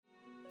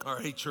All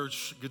right,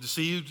 church, good to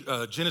see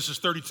you. Genesis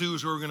 32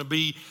 is where we're going to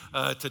be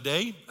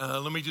today.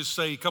 Let me just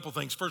say a couple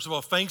things. First of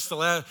all, thanks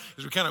to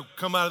as we kind of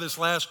come out of this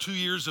last 2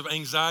 years of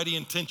anxiety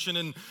and tension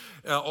and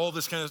all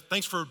this kind of,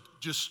 thanks for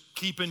just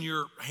keeping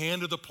your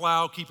hand to the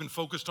plow, keeping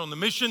focused on the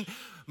mission,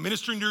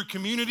 ministering to your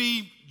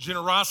community,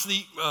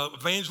 generosity,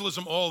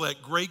 evangelism, all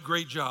that.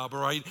 Great job,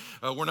 all right?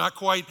 We're not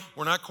quite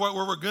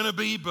where we're going to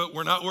be, but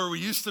we're not where we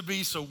used to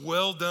be, so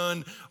well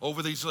done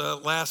over these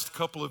last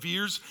couple of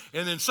years.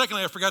 And then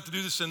secondly, I forgot to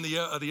do this in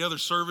the other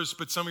service,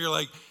 but some of you are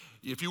like,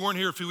 if you weren't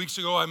here a few weeks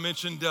ago, I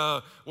mentioned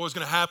what was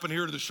going to happen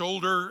here to the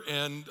shoulder,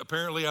 and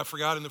apparently I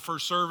forgot in the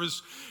first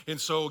service. And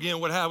so again,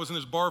 what happened was in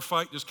this bar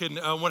fight, just kidding.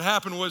 What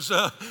happened was,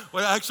 actually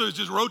it was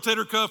just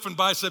rotator cuff and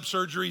bicep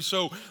surgery.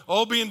 So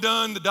all being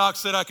done, the doc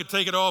said I could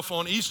take it off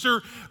on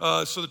Easter.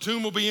 So the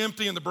tomb will be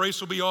empty and the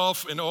brace will be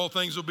off and all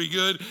things will be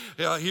good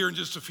here in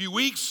just a few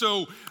weeks.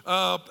 So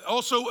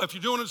also, if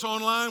you're doing this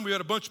online, we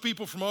had a bunch of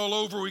people from all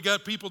over. We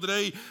got people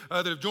today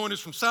that have joined us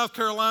from South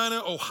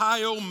Carolina,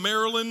 Ohio,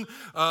 Maryland,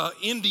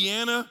 Indiana,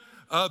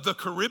 the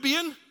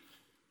Caribbean.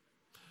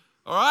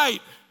 All right.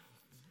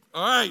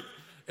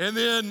 And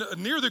then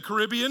near the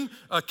Caribbean,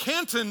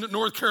 Canton,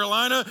 North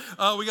Carolina.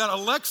 We got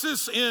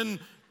Alexis in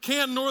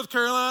Canton, North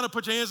Carolina.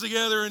 Put your hands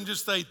together and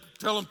just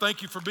tell them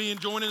thank you for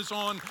joining us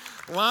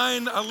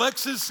online.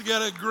 Alexis, you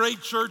got a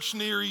great church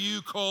near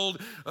you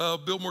called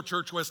Biltmore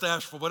Church, West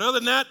Asheville. But other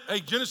than that,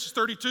 Genesis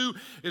 32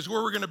 is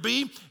where we're going to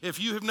be. If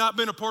you have not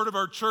been a part of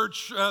our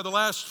church the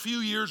last few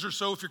years or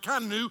so, if you're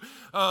kind of new,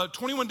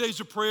 21 Days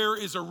of Prayer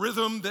is a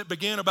rhythm that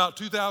began about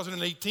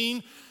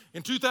 2018.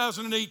 In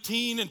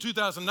 2018 and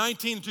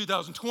 2019 and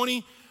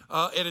 2020,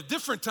 at a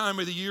different time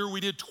of the year,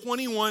 we did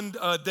 21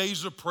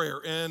 days of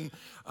prayer. And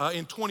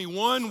in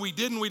 21, we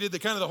did the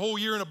kind of the whole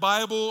year in the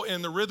Bible,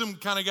 and the rhythm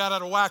kind of got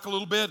out of whack a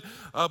little bit.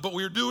 But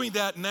we're doing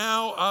that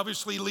now,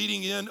 obviously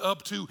leading in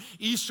up to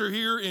Easter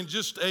here in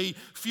just a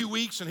few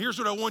weeks. And here's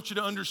what I want you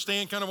to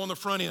understand kind of on the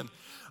front end.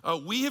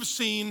 We have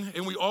seen,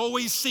 and we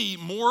always see,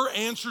 more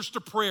answers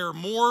to prayer,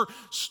 more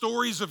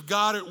stories of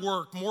God at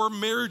work, more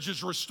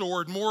marriages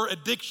restored, more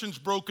addictions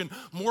broken,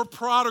 more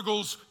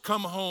prodigals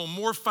come home,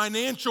 more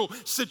financial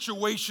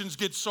situations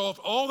get solved,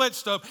 all that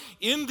stuff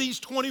in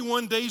these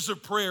 21 days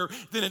of prayer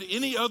than at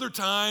any other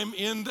time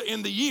in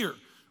the year.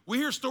 We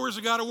hear stories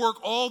of God at work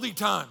all the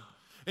time.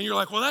 And you're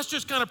like, well, that's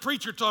just kind of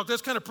preacher talk.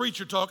 That's kind of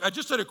preacher talk. I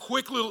just had a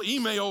quick little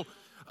email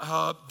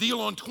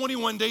deal on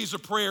 21 days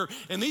of prayer.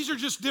 And these are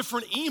just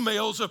different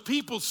emails of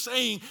people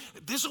saying,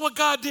 this is what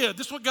God did.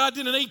 This is what God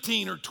did in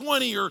 18 or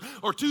 20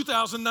 or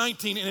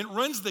 2019. And it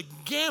runs the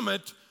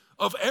gamut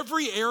of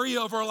every area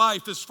of our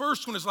life. This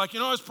first one is like,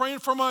 I was praying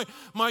for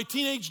my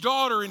teenage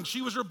daughter, and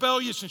she was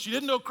rebellious and she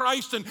didn't know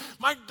Christ, and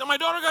my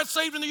daughter got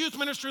saved in the youth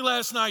ministry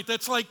last night.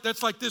 That's like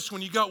this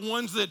one. You got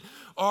ones that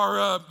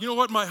are,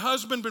 my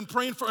husband been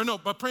praying for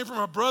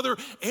my brother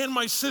and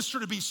my sister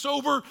to be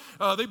sober.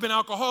 They've been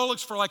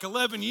alcoholics for like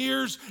 11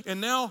 years,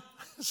 and now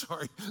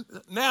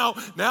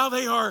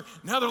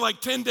they're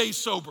like 10 days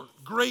sober.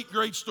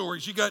 Great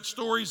stories. You got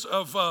stories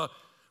of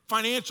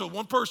financial.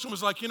 One person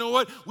was like,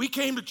 we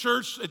came to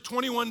church at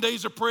 21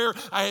 days of prayer.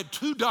 I had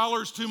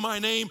 $2 to my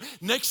name.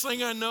 Next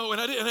thing I know,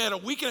 and I had a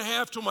week and a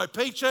half to my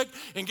paycheck.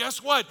 And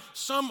guess what?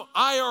 Some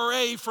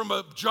IRA from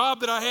a job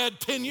that I had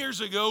 10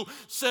 years ago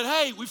said,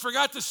 hey, we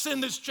forgot to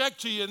send this check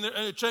to you. And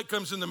the check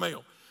comes in the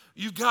mail.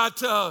 You've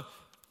got a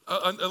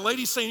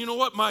lady saying,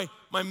 my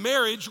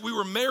marriage, we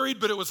were married,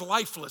 but it was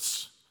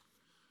lifeless.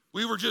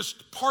 We were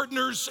just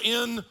partners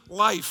in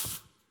life.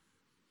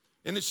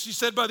 And she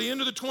said, by the end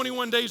of the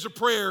 21 days of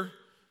prayer,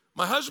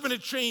 my husband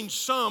had changed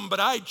some, but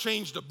I had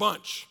changed a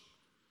bunch.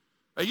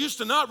 I used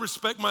to not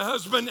respect my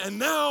husband, and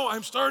now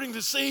I'm starting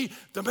to see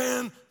the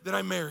man that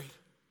I married.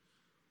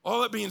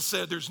 All that being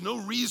said, there's no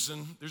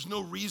reason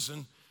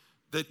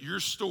that your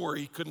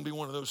story couldn't be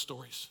one of those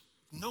stories.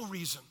 No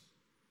reason.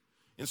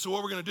 And so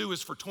what we're going to do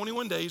is for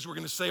 21 days, we're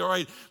going to say, all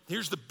right,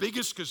 here's the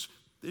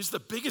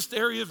biggest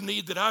area of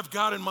need that I've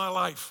got in my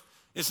life.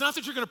 It's not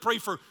that you're going to pray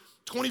for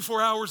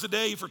 24 hours a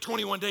day for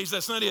 21 days.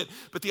 That's not it.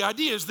 But the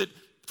idea is that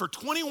for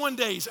 21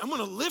 days, I'm going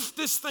to lift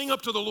this thing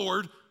up to the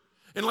Lord.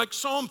 And like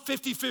Psalm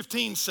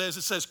 50:15 says,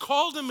 it says,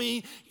 call to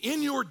me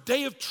in your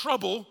day of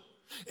trouble,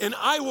 and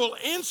I will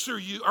answer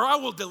you, or I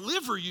will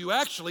deliver you,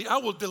 actually. I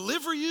will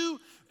deliver you,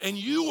 and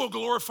you will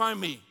glorify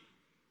me.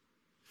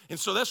 And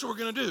so that's what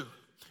we're going to do.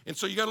 And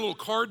so you got a little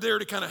card there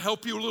to kind of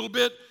help you a little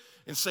bit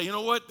and say, you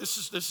know what, this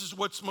is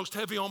what's most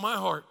heavy on my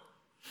heart.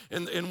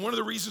 And one of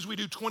the reasons we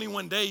do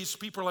 21 days,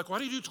 people are like, why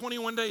do you do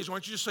 21 days? Why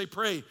don't you just say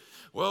pray?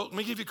 Well, let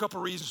me give you a couple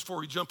of reasons before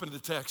we jump into the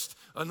text.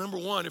 Number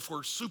one, if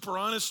we're super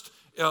honest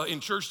in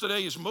church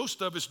today, is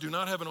most of us do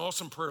not have an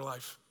awesome prayer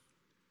life.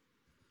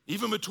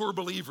 Even mature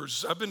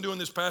believers. I've been doing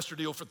this pastor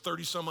deal for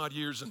 30 some odd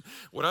years, and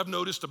what I've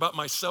noticed about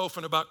myself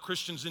and about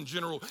Christians in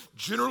general,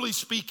 generally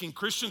speaking,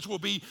 Christians will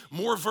be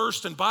more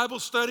versed in Bible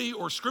study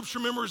or scripture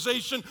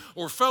memorization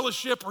or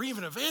fellowship or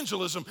even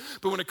evangelism.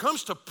 But when it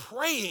comes to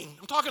praying,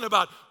 I'm talking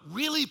about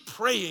really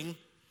praying,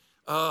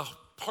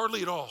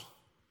 hardly at all.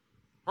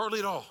 Hardly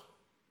at all.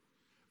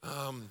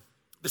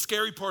 The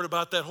scary part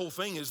about that whole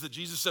thing is that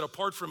Jesus said,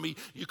 apart from me,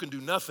 you can do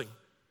nothing.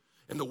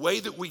 And the way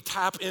that we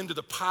tap into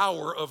the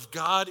power of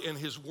God and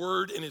his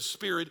word and his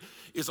spirit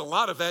is a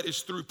lot of that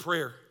is through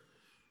prayer.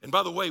 And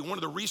by the way, one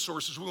of the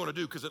resources we want to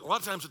do, because a lot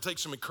of times it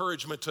takes some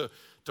encouragement to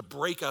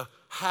break a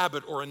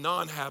habit or a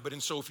non-habit.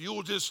 And so if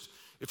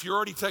you're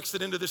already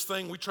texted into this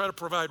thing, we try to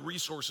provide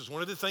resources.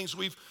 One of the things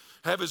we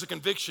have as a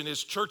conviction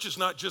is church is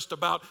not just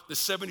about the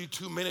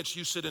 72 minutes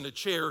you sit in a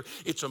chair.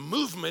 It's a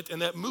movement,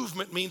 and that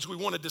movement means we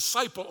want to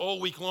disciple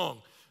all week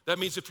long. That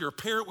means if you're a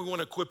parent, we want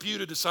to equip you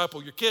to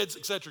disciple your kids,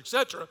 et cetera, et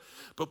cetera.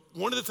 But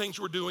one of the things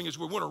we're doing is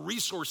we want to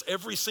resource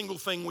every single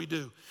thing we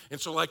do. And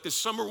so like this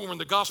summer when we're in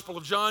the Gospel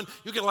of John,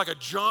 you get like a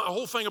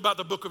whole thing about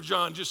the book of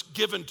John just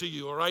given to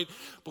you, all right?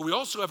 But we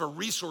also have a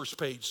resource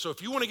page. So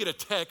if you want to get a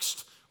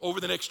text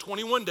over the next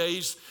 21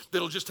 days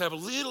that'll just have a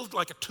little,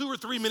 like a 2 or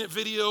 3 minute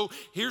video,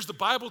 here's the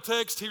Bible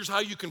text, here's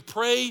how you can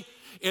pray,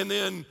 and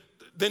then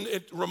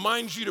it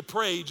reminds you to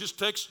pray. Just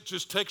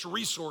text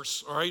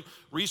resource, all right?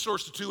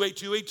 Resource to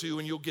 28282,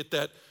 and you'll get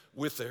that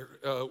with there,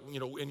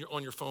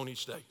 on your phone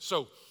each day.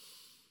 So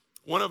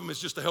one of them is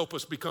just to help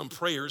us become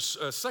prayers.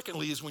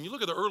 Secondly is when you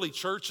look at the early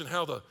church and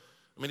how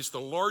it's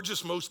the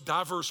largest, most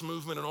diverse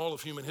movement in all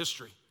of human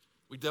history.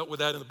 We dealt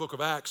with that in the book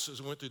of Acts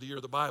as we went through the year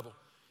of the Bible.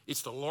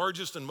 It's the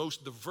largest and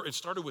most diverse. It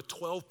started with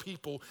 12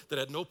 people that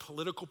had no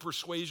political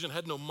persuasion,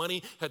 had no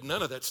money, had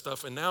none of that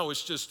stuff. And now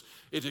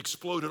it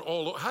exploded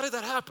all over. How did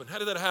that happen?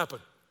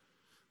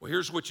 Well,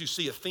 here's what you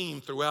see, a theme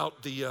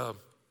throughout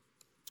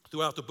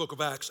the book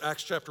of Acts.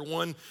 Acts chapter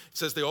 1, it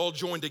says they all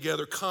joined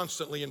together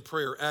constantly in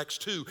prayer. Acts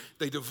 2,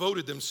 they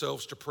devoted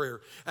themselves to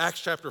prayer.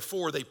 Acts chapter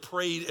 4, they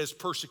prayed as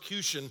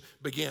persecution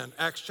began.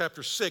 Acts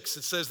chapter 6,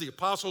 it says the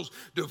apostles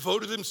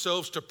devoted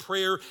themselves to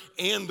prayer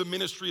and the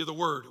ministry of the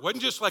word. It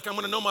wasn't just like I'm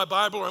going to know my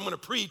Bible or I'm going to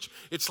preach.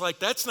 It's like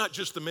that's not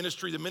just the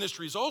ministry. The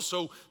ministry is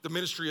also the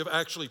ministry of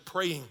actually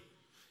praying.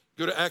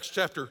 Go to Acts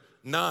chapter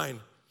 9.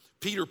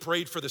 Peter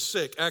prayed for the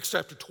sick. Acts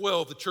chapter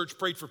 12, the church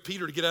prayed for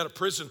Peter to get out of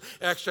prison.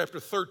 Acts chapter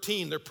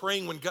 13, they're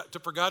praying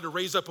for God to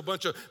raise up a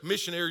bunch of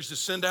missionaries to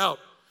send out.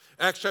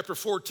 Acts chapter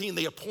 14,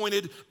 they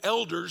appointed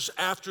elders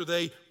after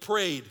they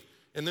prayed.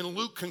 And then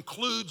Luke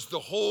concludes the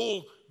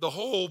whole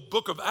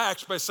book of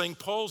Acts by saying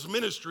Paul's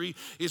ministry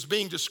is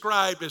being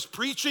described as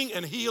preaching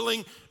and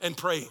healing and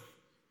praying.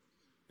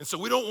 And so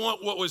we don't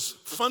want what was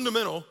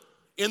fundamental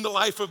in the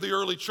life of the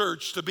early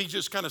church to be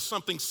just kind of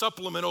something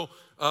supplemental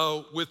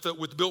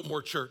with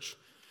Biltmore Church.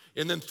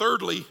 And then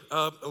thirdly,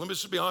 let me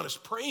just be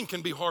honest, praying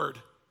can be hard.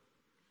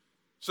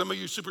 Some of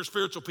you super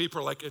spiritual people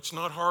are like, it's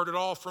not hard at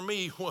all for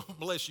me. Well,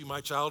 bless you,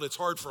 my child. It's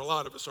hard for a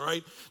lot of us, all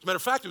right? As a matter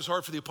of fact, it was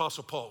hard for the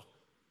Apostle Paul.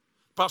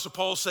 Apostle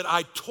Paul said,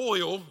 I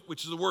toil,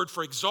 which is the word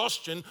for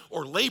exhaustion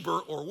or labor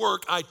or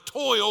work. I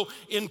toil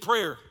in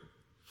prayer.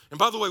 And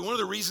by the way, one of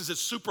the reasons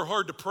it's super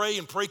hard to pray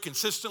and pray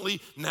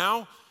consistently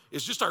now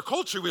is just our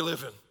culture we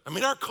live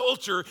in. Our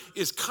culture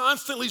is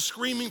constantly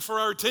screaming for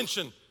our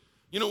attention.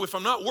 If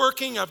I'm not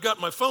working, I've got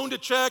my phone to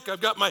check.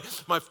 I've got my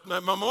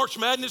March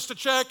Madness to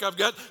check. I've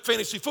got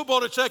fantasy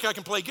football to check. I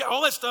can play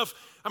all that stuff.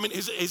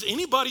 Is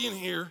anybody in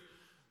here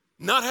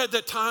not had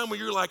that time where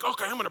you're like,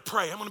 okay, I'm going to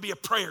pray. I'm going to be a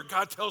prayer.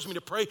 God tells me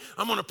to pray.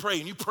 I'm going to pray.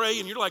 And you pray,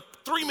 and you're like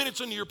 3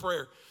 minutes into your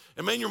prayer.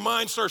 And man, your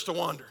mind starts to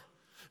wander.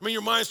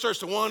 Your mind starts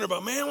to wonder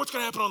about, man, what's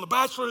going to happen on The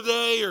Bachelor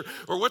today? Or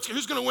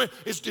who's going to win?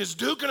 Is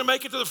Duke going to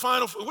make it to the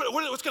final?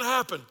 What's going to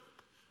happen?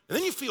 And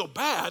then you feel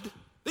bad.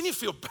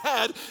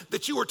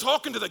 That you were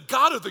talking to the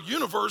God of the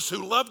universe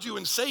who loved you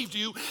and saved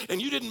you,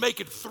 and you didn't make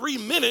it 3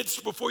 minutes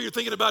before you're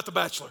thinking about The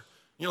Bachelor. And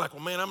you're like,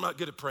 well, man, I'm not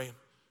good at praying.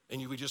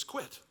 And we just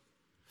quit.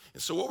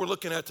 And so what we're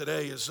looking at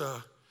today is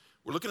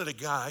we're looking at a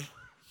guy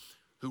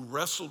who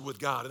wrestled with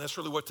God. And that's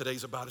really what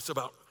today's about. It's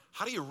about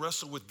how do you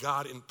wrestle with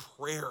God in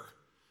prayer?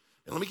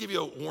 And let me give you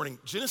a warning.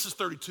 Genesis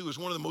 32 is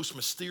one of the most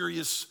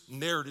mysterious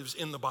narratives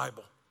in the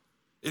Bible.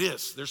 It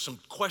is. There's some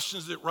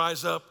questions that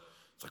rise up.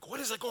 It's like, what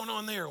is that going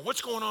on there?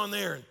 What's going on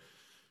there? And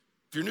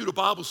if you're new to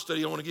Bible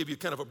study, I want to give you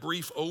kind of a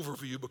brief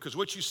overview, because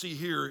what you see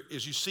here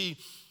is you see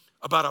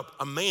about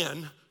a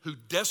man who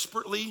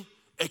desperately,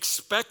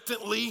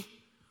 expectantly,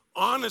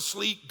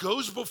 honestly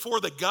goes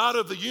before the God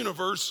of the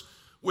universe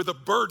with a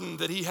burden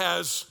that he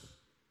has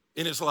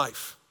in his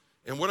life.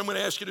 And what I'm going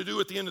to ask you to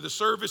do at the end of the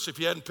service, if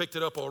you hadn't picked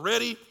it up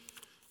already,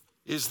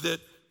 is that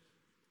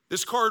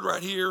this card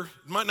right here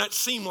might not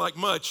seem like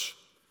much,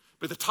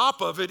 but the top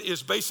of it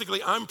is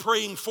basically, I'm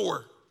praying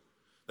for.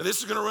 Now this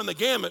is going to run the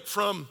gamut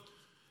from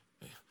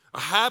a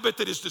habit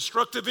that is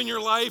destructive in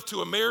your life,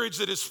 to a marriage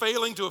that is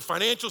failing, to a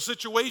financial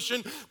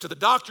situation, to the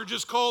doctor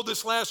just called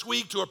this last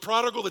week, to a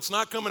prodigal that's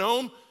not coming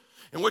home.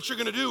 And what you're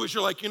going to do is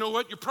you're like, you know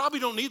what? You probably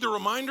don't need the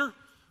reminder,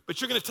 but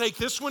you're going to take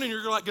this one and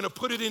you're like going to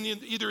put it in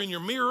either in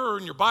your mirror or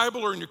in your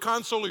Bible or in your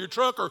console or your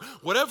truck or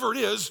whatever it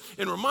is,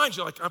 and remind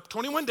you, like,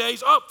 21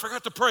 days,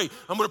 forgot to pray.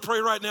 I'm going to pray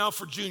right now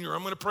for Junior.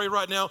 I'm going to pray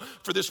right now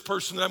for this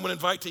person that I'm going to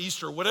invite to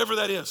Easter, whatever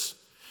that is.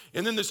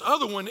 And then this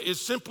other one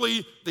is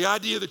simply the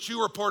idea that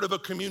you are part of a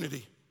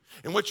community.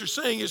 And what you're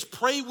saying is,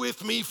 pray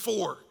with me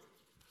for.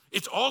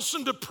 It's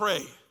awesome to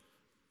pray.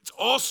 It's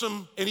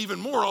awesome, and even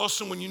more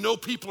awesome when you know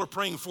people are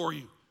praying for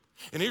you.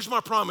 And here's my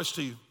promise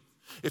to you.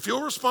 If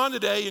you'll respond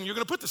today and you're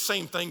going to put the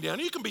same thing down,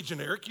 you can be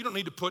generic. You don't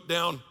need to put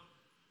down,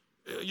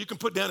 you can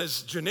put down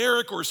as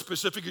generic or as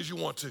specific as you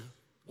want to.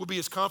 We'll be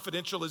as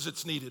confidential as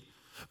it's needed.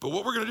 But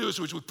what we're going to do is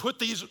we put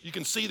these, you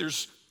can see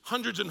there's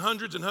hundreds and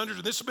hundreds and hundreds,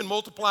 and this has been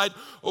multiplied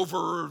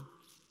over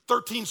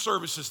 13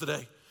 services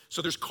today.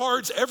 So there's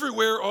cards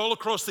everywhere all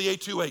across the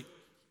 828.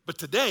 But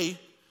today,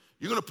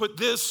 you're going to put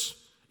this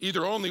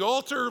either on the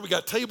altar, we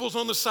got tables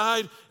on the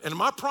side, and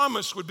my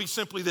promise would be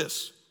simply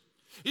this,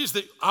 is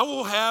that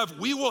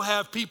we will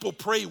have people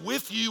pray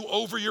with you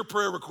over your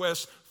prayer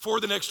requests for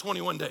the next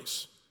 21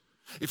 days.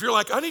 If you're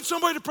like, I need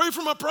somebody to pray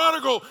for my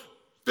prodigal,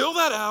 fill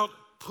that out,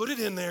 put it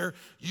in there.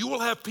 You will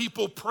have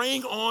people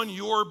praying on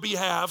your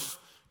behalf,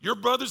 your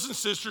brothers and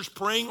sisters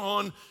praying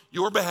on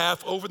your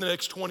behalf over the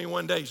next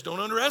 21 days. Don't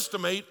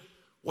underestimate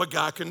what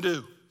God can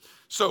do.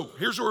 So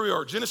here's where we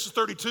are, Genesis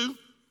 32.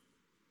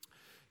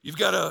 You've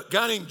got a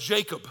guy named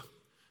Jacob,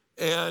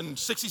 and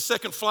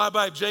 60-second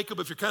flyby of Jacob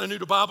if you're kind of new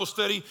to Bible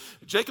study.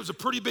 Jacob's a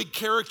pretty big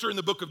character in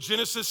the book of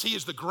Genesis. He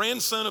is the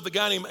grandson of the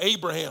guy named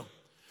Abraham.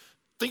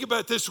 Think about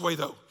it this way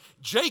though.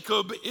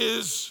 Jacob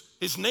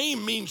his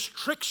name means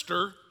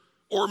trickster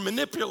or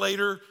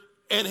manipulator,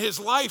 and his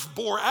life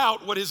bore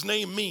out what his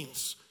name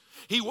means.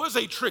 He was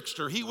a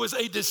trickster. He was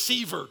a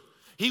deceiver.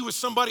 He was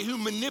somebody who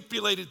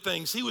manipulated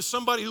things. He was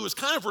somebody who was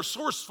kind of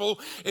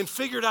resourceful and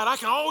figured out, I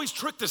can always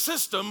trick the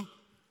system.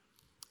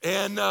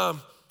 And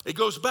it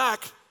goes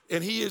back,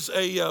 and he's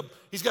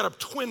got a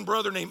twin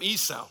brother named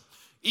Esau.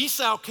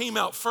 Esau came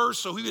out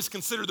first, so he was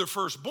considered the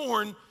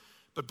firstborn.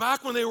 But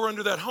back when they were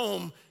under that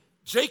home,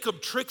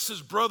 Jacob tricks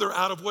his brother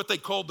out of what they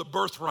called the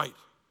birthright.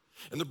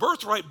 And the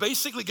birthright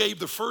basically gave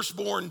the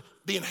firstborn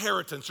the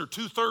inheritance, or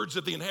 2/3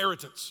 of the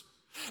inheritance.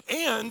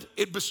 And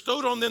it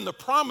bestowed on them the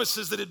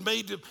promises that it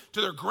made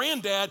to their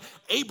granddad,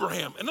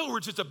 Abraham. In other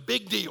words, it's a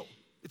big deal.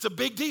 It's a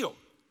big deal.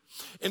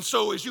 And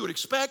so, as you would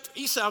expect,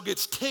 Esau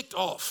gets ticked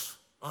off,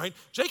 all right?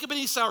 Jacob and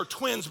Esau are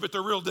twins, but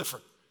they're real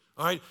different,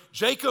 all right?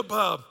 Jacob's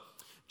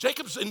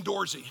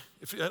indoorsy.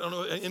 I don't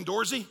know,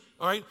 indoorsy,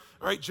 all right?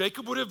 All right,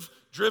 Jacob would have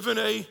driven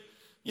I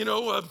don't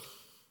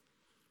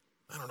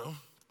know,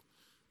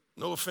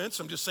 no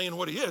offense, I'm just saying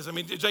what he is. I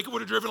mean, Jacob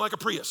would have driven like a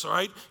Prius, all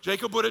right?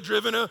 Jacob would have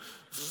driven a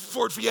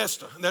Ford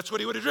Fiesta, and that's what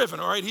he would have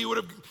driven, all right? He would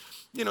have,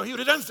 he would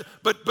have done,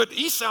 but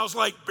Esau's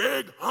like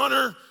big,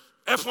 hunter,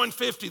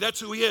 F-150, that's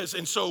who he is.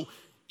 And so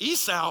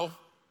Esau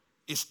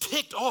is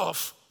ticked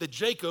off that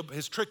Jacob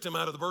has tricked him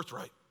out of the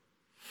birthright.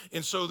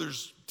 And so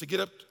to get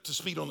up to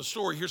speed on the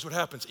story, here's what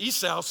happens.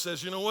 Esau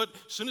says, you know what?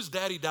 As soon as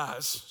dad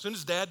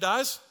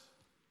dies,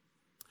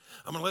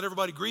 I'm gonna let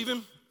everybody grieve him.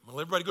 I'm gonna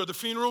let everybody go to the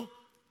funeral.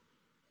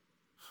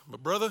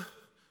 But brother,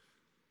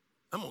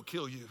 I'm gonna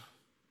kill you.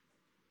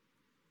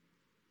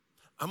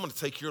 I'm gonna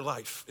take your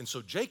life. And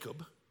so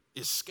Jacob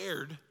is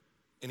scared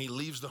and he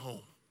leaves the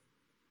home.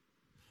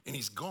 And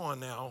he's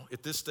gone now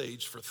at this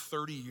stage for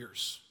 30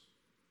 years.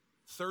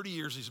 30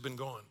 years he's been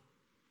gone.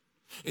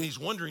 And he's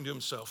wondering to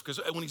himself, because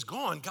when he's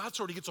gone, God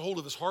sort of gets a hold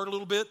of his heart a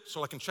little bit. So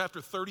like in chapter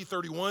 30,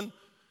 31,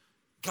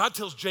 God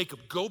tells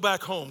Jacob, go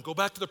back home, go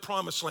back to the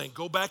promised land,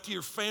 go back to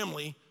your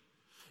family.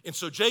 And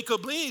so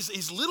Jacob,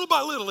 he's little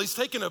by little, he's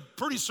taking a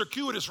pretty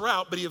circuitous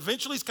route, but he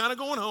eventually is kind of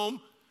going home.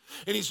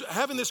 And he's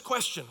having this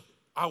question,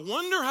 I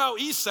wonder how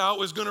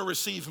Esau is gonna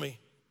receive me.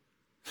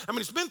 I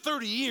mean, it's been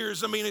 30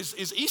 years. I mean,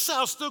 is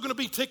Esau still going to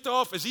be ticked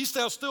off? Is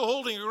Esau still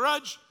holding a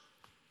grudge?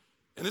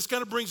 And this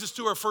kind of brings us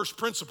to our first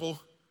principle,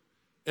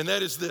 and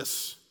that is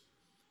this,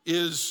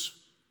 is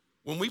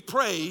when we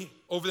pray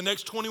over the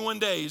next 21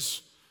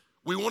 days,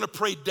 we want to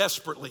pray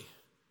desperately.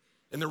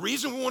 And the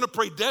reason we want to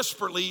pray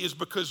desperately is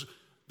because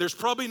there's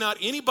probably not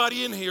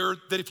anybody in here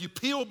that if you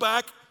peel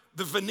back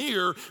the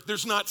veneer,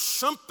 there's not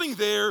something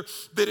there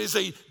that is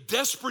a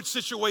desperate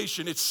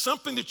situation. It's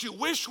something that you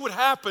wish would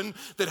happen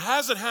that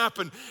hasn't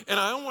happened. And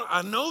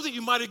I know that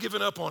you might have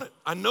given up on it.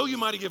 I know you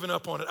might have given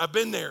up on it. I've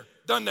been there,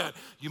 done that.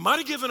 You might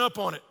have given up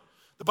on it.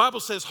 The Bible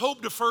says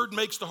hope deferred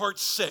makes the heart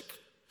sick.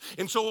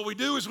 And so what we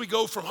do is we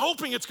go from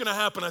hoping it's gonna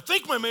happen. I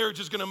think my marriage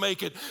is gonna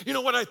make it. You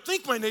know what? I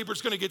think my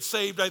neighbor's gonna get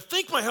saved. I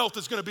think my health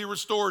is gonna be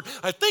restored.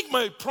 I think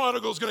my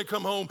prodigal is gonna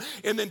come home.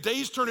 And then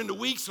days turn into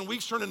weeks and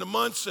weeks turn into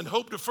months, and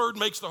hope deferred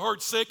makes the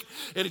heart sick.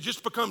 And it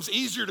just becomes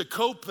easier to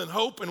cope than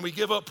hope, and we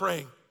give up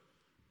praying.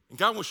 And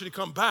God wants you to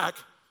come back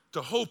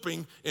to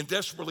hoping and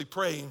desperately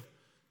praying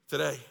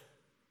today.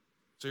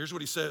 So here's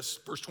what he says,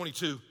 verse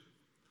 22.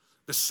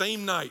 The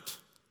same night,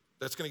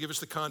 that's gonna give us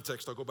the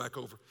context, I'll go back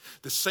over.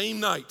 The same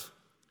night,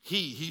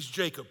 he's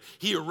Jacob.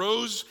 He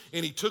arose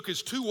and he took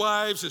his 2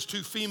 wives, his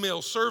 2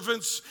 female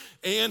servants,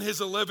 and his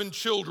 11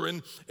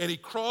 children, and he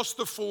crossed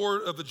the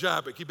ford of the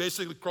Jabbok. He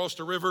basically crossed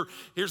a river.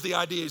 Here's the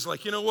idea. He's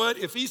like, you know what?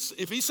 If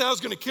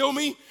Esau's gonna kill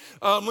me,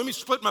 let me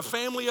split my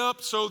family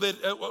up so that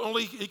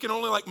he can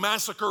only like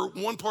massacre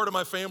one part of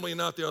my family and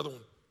not the other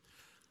one.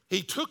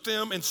 He took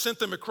them and sent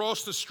them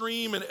across the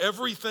stream and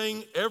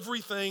everything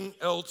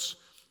else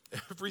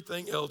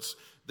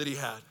that he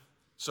had.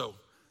 So,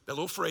 that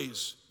little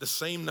phrase, the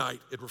same night,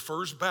 it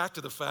refers back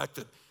to the fact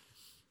that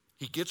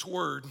he gets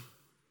word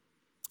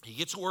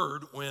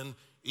when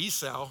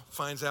Esau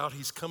finds out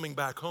he's coming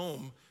back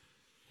home,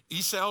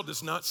 Esau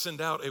does not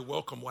send out a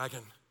welcome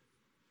wagon.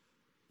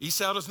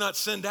 Esau does not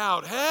send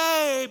out,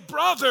 hey,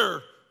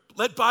 brother,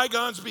 let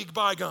bygones be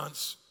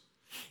bygones.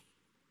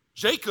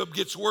 Jacob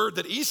gets word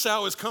that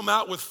Esau has come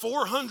out with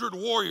 400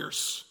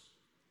 warriors,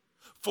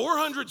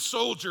 400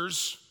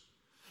 soldiers.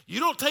 You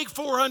don't take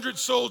 400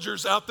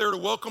 soldiers out there to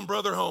welcome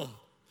brother home.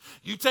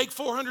 You take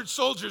 400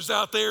 soldiers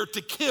out there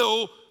to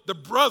kill the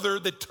brother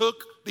that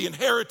took the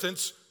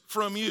inheritance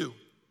from you.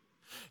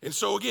 And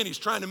so again, he's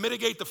trying to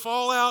mitigate the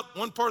fallout.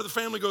 One part of the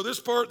family go this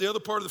part, the other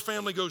part of the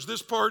family goes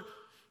this part.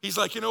 He's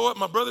like, you know what,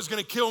 my brother's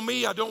gonna kill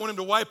me. I don't want him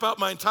to wipe out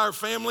my entire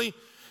family.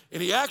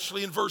 And he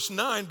actually, in verse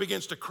 9,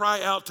 begins to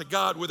cry out to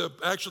God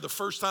actually the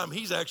first time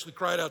he's actually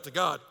cried out to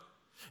God.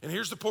 And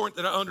here's the point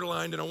that I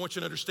underlined and I want you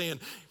to understand,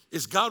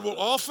 is God will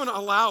often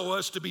allow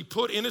us to be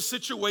put in a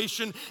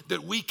situation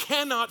that we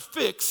cannot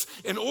fix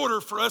in order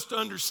for us to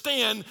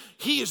understand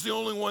He is the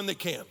only one that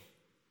can.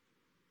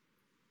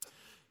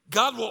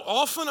 God will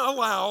often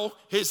allow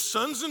His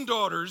sons and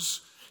daughters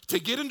to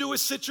get into a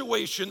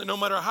situation that no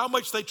matter how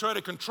much they try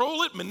to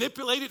control it,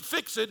 manipulate it,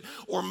 fix it,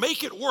 or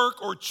make it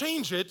work or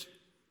change it,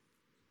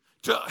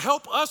 to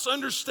help us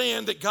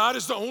understand that God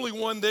is the only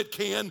one that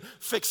can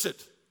fix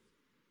it.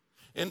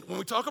 And when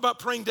we talk about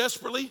praying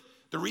desperately,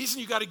 the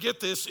reason you got to get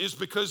this is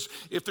because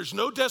if there's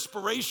no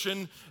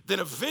desperation, then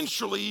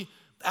eventually,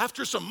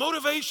 after some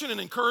motivation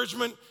and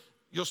encouragement,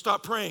 you'll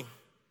stop praying.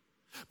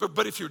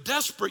 But if you're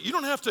desperate, you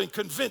don't have to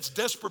convince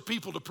desperate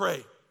people to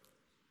pray.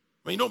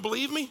 I mean, you don't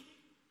believe me?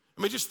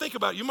 I mean, just think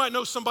about it. You might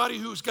know somebody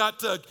who's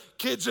got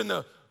kids in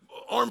the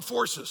armed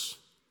forces.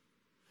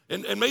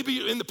 And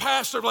maybe in the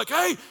past, they're like,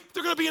 hey,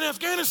 they're going to be in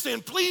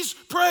Afghanistan. Please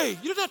pray.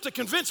 You don't have to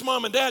convince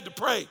mom and dad to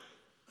pray.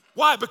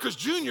 Why? Because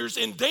Junior's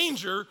in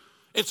danger,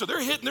 and so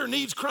they're hitting their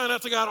knees, crying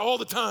out to God all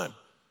the time.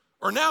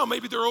 Or now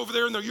maybe they're over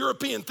there in the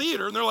European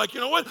theater, and they're like, you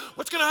know what?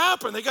 What's going to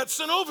happen? They got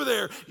sent over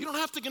there. You don't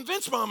have to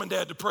convince mom and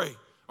dad to pray.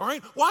 All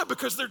right? Why?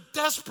 Because they're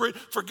desperate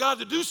for God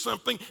to do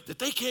something that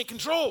they can't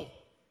control.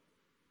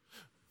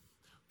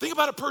 Think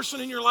about a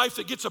person in your life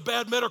that gets a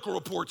bad medical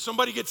report.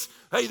 Somebody gets,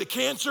 hey, the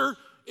cancer,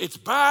 it's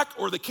back,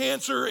 or the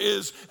cancer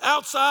is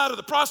outside of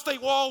the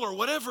prostate wall, or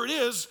whatever it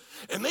is,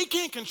 and they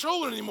can't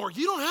control it anymore.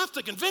 You don't have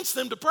to convince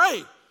them to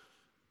pray.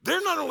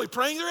 They're not only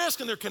praying, they're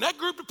asking their Connect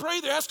group to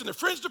pray, they're asking their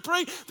friends to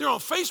pray, they're on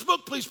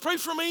Facebook, please pray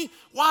for me.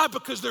 Why?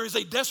 Because there is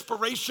a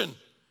desperation.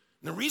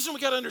 And the reason we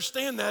got to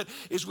understand that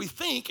is we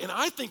think, and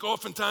I think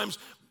oftentimes,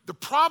 the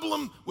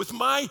problem with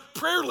my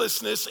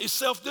prayerlessness is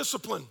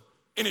self-discipline.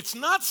 And it's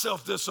not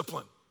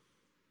self-discipline.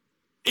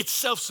 It's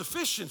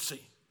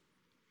self-sufficiency.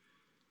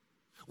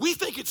 We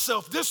think it's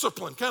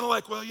self-discipline, kind of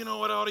like, well, you know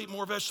what, I ought to eat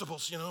more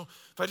vegetables, you know.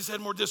 If I just had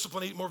more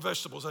discipline, eat more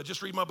vegetables. I'd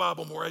just read my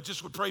Bible more. I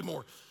just would pray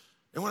more.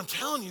 And what I'm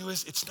telling you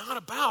is it's not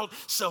about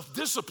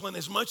self-discipline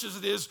as much as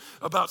it is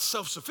about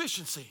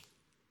self-sufficiency.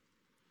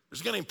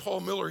 There's a guy named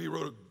Paul Miller. He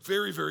wrote a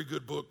very, very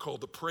good book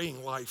called The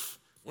Praying Life,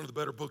 one of the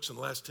better books in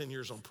the last 10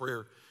 years on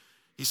prayer.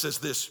 He says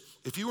this,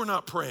 if you are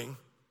not praying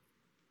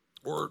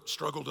or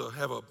struggle to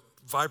have a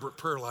vibrant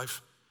prayer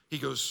life, he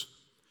goes,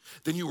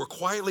 then you are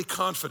quietly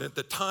confident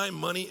that time,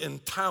 money,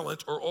 and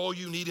talent are all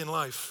you need in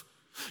life.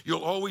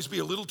 You'll always be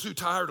a little too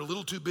tired, a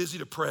little too busy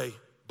to pray.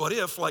 But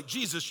if, like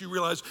Jesus, you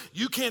realize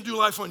you can't do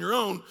life on your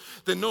own,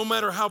 then no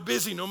matter how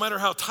busy, no matter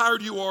how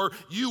tired you are,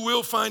 you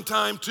will find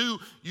time to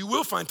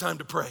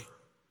pray.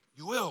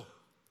 You will.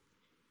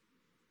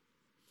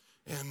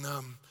 And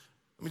let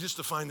me just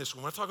define this.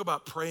 When we talk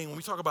about praying,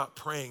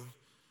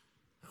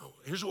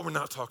 here's what we're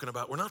not talking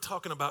about. We're not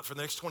talking about for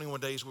the next 21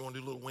 days we want to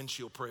do little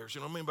windshield prayers.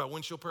 You know what I mean by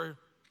windshield prayer?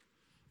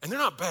 And they're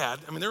not bad.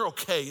 I mean, they're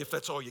okay if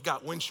that's all you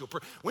got, windshield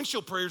prayer.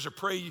 Windshield prayers are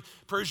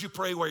prayers you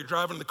pray while you're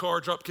driving in the car,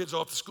 drop kids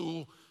off to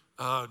school,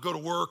 go to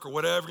work or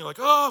whatever. And you're like,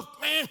 oh,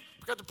 man,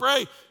 forgot to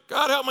pray.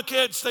 God help my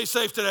kids stay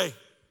safe today.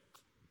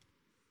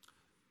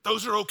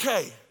 Those are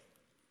okay.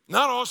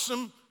 Not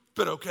awesome,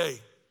 but okay.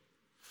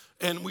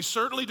 And we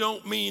certainly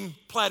don't mean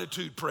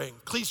platitude praying,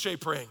 cliche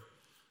praying.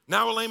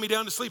 Now I lay me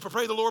down to sleep. I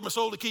pray the Lord my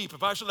soul to keep.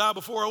 If I shall die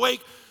before I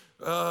wake,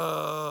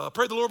 I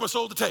pray the Lord my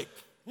soul to take.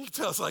 You can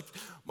tell it's like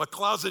my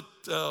closet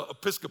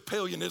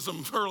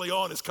Episcopalianism early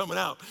on is coming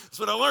out. That's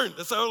what I learned.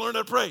 That's how I learned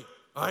how to pray,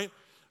 all right?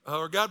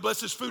 Or God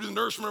bless His food and the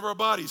nourishment of our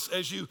bodies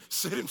as you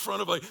sit in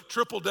front of a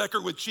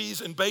triple-decker with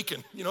cheese and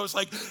bacon. You know, it's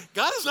like,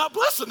 God is not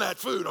blessing that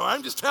food, all right?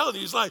 I'm just telling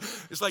you. It's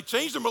like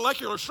change the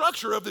molecular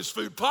structure of this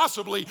food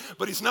possibly,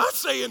 but He's not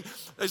saying,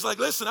 He's like,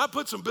 listen, I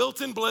put some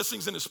built-in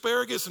blessings in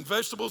asparagus and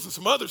vegetables and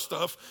some other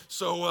stuff.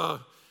 So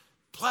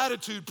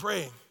platitude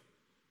praying,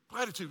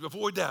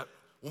 avoid that.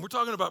 When we're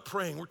talking about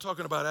praying, we're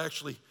talking about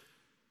actually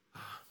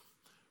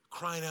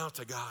crying out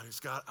to God. It's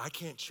God, I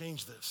can't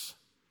change this.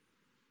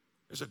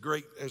 There's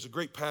a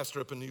great pastor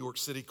up in New York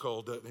City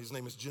called, his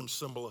name is Jim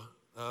Cymbala.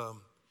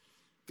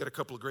 Got a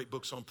couple of great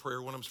books on prayer.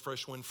 One of them's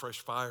Fresh Wind, Fresh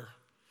Fire.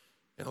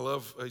 And I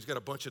love, he's got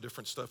a bunch of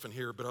different stuff in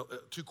here,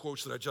 but two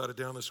quotes that I jotted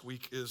down this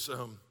week is,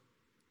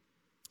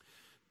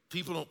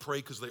 people don't pray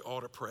because they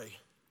ought to pray.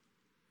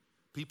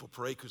 People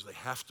pray because they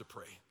have to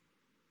pray.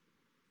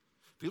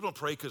 People don't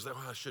pray because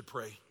I should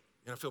pray.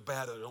 And I feel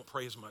bad that I don't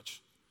pray as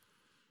much.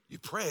 You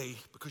pray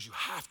because you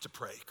have to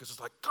pray, because it's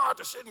like, God,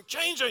 this isn't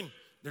changing.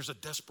 There's a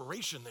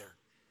desperation there.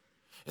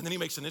 And then he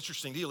makes an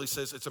interesting deal. He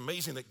says, it's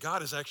amazing that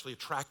God is actually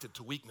attracted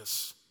to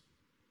weakness.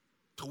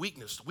 To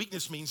weakness.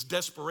 Weakness means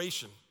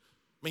desperation.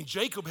 I mean,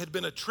 Jacob had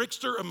been a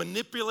trickster, a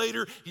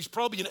manipulator. He's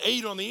probably an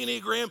 8 on the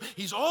Enneagram.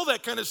 He's all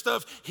that kind of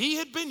stuff. He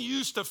had been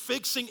used to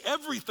fixing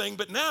everything,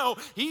 but now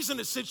he's in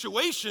a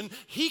situation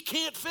he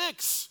can't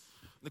fix.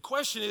 The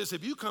question is,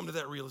 have you come to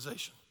that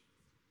realization?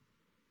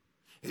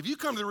 If you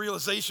come to the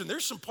realization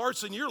there's some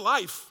parts in your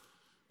life,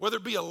 whether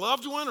it be a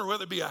loved one or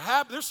whether it be a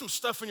habit, there's some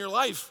stuff in your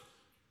life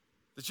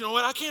that, you know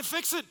what, I can't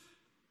fix it.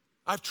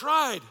 I've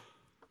tried.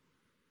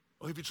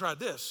 Well, have you tried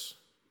this?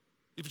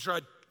 Have you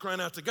tried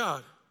crying out to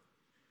God?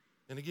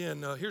 And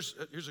again, here's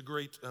a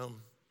great,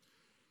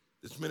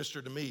 that's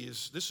ministered to me.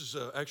 This is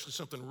actually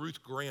something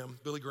Ruth Graham,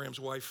 Billy Graham's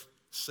wife,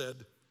 said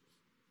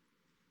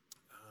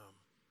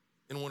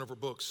in one of her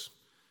books.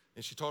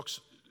 And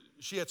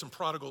she had some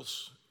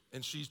prodigals,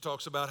 and she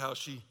talks about how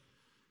she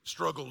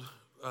struggled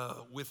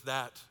with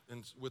that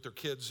and with her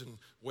kids and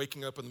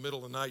waking up in the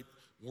middle of the night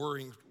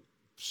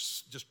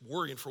just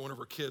worrying for one of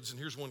her kids. And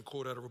here's one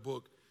quote out of her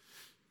book.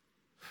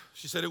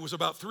 She said, it was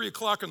about 3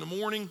 o'clock in the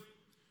morning.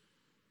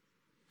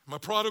 My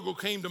prodigal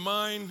came to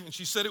mind, and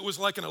she said it was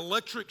like an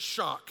electric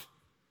shock.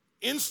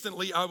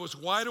 Instantly, I was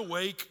wide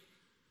awake.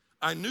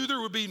 I knew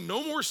there would be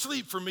no more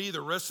sleep for me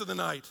the rest of the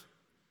night.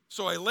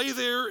 So I lay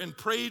there and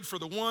prayed for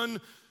the one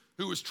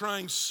who was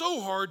trying so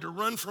hard to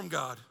run from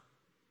God.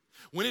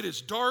 When it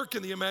is dark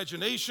and the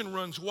imagination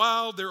runs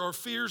wild, there are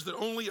fears that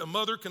only a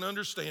mother can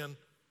understand.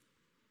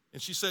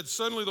 And she said,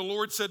 suddenly the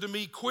Lord said to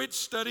me, quit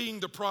studying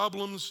the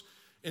problems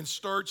and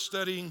start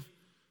studying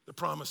the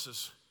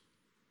promises.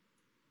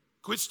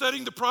 Quit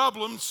studying the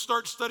problems,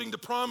 start studying the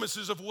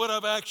promises of what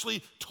I've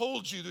actually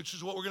told you, which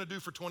is what we're going to do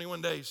for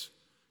 21 days.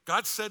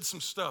 God said some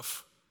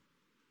stuff.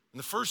 And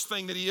the first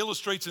thing that he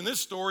illustrates in this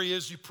story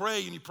is you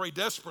pray, and you pray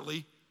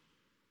desperately.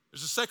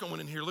 There's a second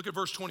one in here. Look at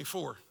verse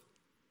 24.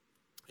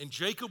 And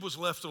Jacob was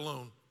left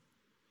alone.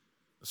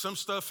 Some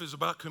stuff is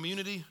about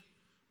community,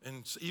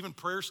 and even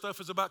prayer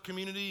stuff is about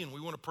community, and we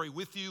want to pray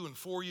with you and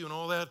for you and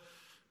all that.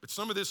 But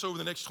some of this over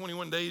the next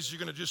 21 days,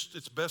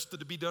 it's best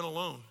to be done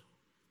alone.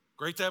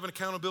 Great to have an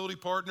accountability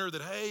partner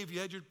that, hey, have you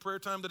had your prayer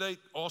time today?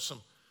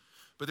 Awesome.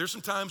 But there's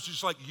some times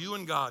just like you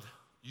and God,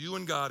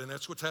 and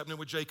that's what's happening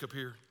with Jacob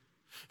here.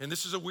 And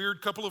this is a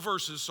weird couple of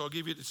verses, so I'll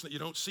give you, you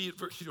don't see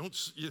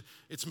it,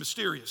 it's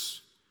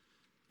mysterious.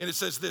 And it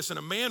says this, and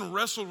a man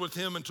wrestled with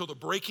him until the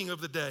breaking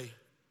of the day.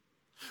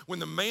 When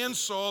the man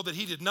saw that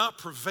he did not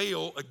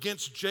prevail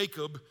against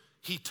Jacob,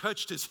 he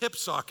touched his hip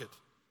socket.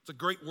 It's a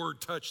great word,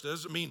 touch.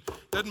 Doesn't mean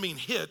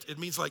hit, it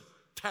means like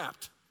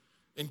tapped.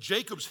 And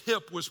Jacob's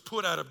hip was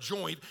put out of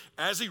joint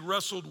as he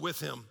wrestled with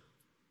him.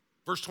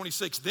 Verse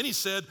 26, then he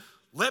said,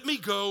 let me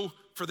go,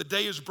 for the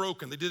day is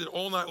broken. They did it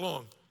all night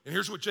long. And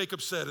here's what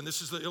Jacob said, and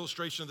this is the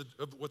illustration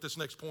of what this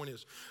next point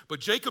is. But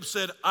Jacob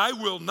said, I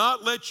will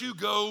not let you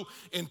go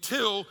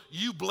until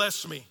you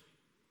bless me.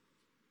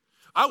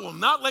 I will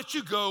not let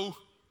you go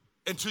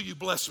until you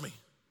bless me.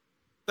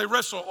 They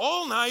wrestle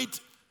all night,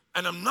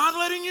 and I'm not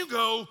letting you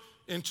go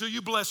until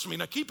you bless me.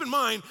 Now keep in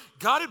mind,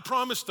 God had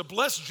promised to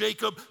bless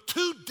Jacob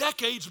 2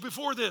 decades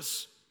before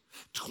this.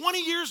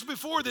 20 years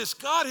before this,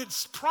 God had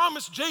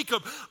promised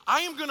Jacob,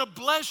 I am gonna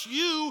bless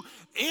you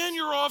and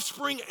your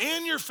offspring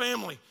and your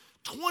family.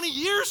 20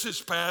 years has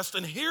passed,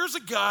 and here's a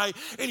guy,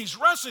 and he's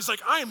wrestling. He's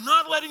like, I am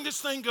not letting this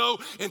thing go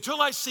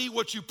until I see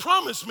what you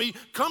promised me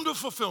come to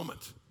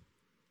fulfillment.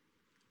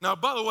 Now,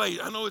 by the way,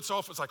 I know it's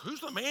like, who's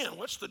the man?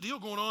 What's the deal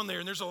going on there?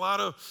 And there's a lot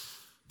of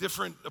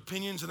different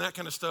opinions and that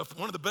kind of stuff.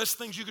 One of the best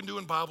things you can do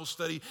in Bible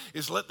study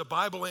is let the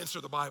Bible answer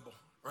the Bible.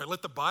 Right?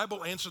 Let the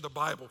Bible answer the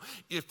Bible.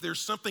 If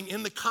there's something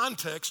in the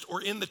context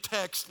or in the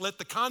text, let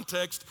the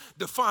context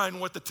define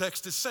what the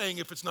text is saying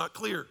if it's not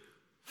clear.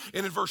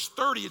 And in verse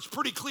 30, it's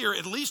pretty clear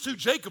at least who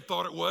Jacob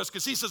thought it was,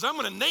 because he says, I'm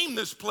going to name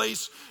this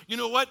place, you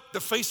know what? The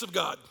face of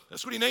God.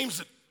 That's what he names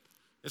it.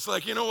 It's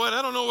like, you know what?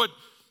 I don't know what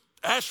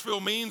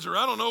Asheville means, or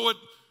I don't know what,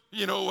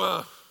 I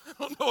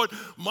don't know what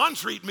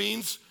Montreat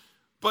means,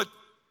 but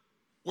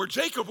where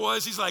Jacob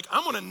was, he's like,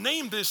 I'm going to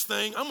name this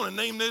thing, I'm going to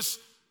name this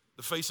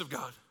the face of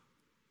God.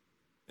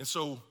 And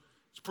so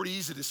it's pretty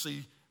easy to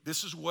see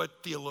this is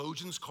what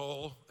theologians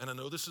call, and I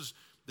know this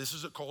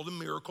is called a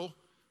miracle,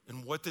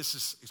 and what this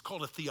is, it's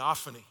called a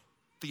theophany.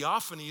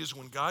 Theophany is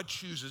when God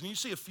chooses, and you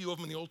see a few of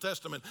them in the Old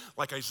Testament,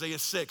 like Isaiah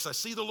 6, I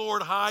see the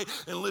Lord high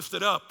and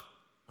lifted up.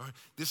 All right?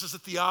 This is a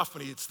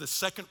theophany. It's the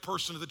second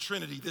person of the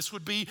Trinity. This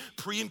would be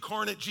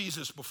pre-incarnate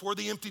Jesus. Before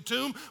the empty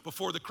tomb,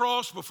 before the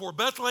cross, before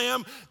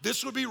Bethlehem,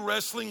 this would be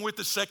wrestling with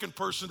the second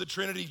person of the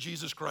Trinity,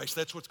 Jesus Christ.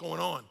 That's what's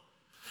going on.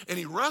 And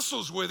he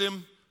wrestles with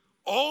him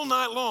all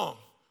night long.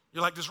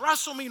 You're like, does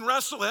wrestle mean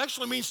wrestle? It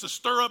actually means to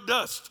stir up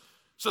dust.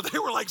 So they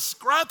were like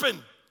scrapping.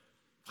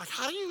 Like,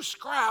 how do you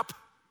scrap?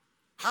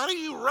 How do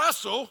you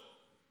wrestle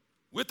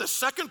with the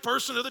second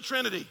person of the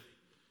Trinity?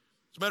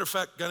 As a matter of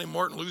fact, a guy named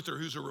Martin Luther,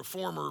 who's a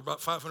reformer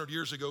about 500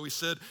 years ago, he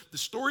said, the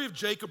story of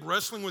Jacob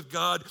wrestling with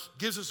God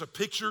gives us a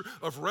picture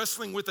of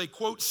wrestling with a,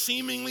 quote,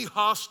 seemingly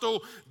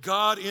hostile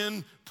God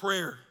in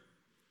prayer.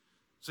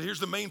 So here's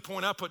the main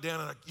point I put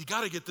down, and you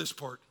got to get this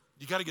part.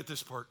 You got to get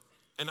this part.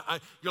 And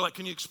you're like,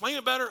 can you explain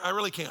it better? I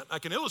really can't. I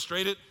can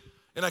illustrate it,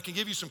 and I can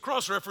give you some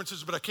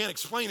cross-references, but I can't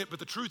explain it, but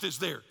the truth is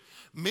there.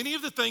 Many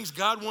of the things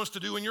God wants to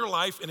do in your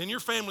life and in your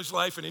family's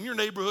life and in your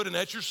neighborhood and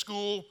at your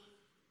school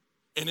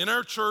and in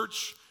our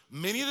church,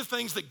 many of the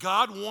things that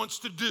God wants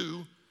to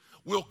do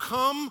will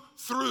come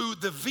through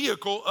the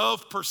vehicle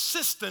of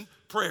persistent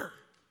prayer.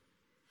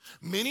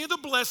 Many of the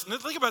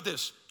blessings, think about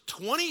this,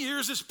 20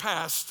 years has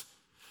passed,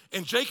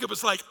 and Jacob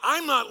is like,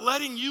 I'm not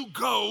letting you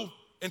go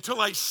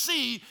until I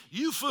see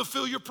you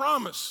fulfill your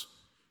promise.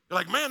 You're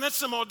like, man, that's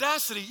some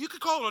audacity. You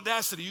could call it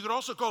audacity. You could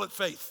also call it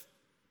faith.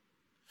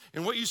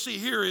 And what you see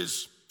here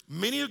is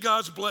many of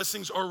God's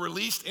blessings are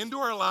released into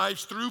our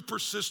lives through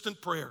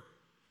persistent prayer.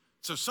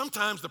 So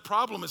sometimes the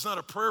problem is not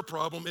a prayer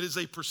problem, it is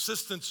a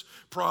persistence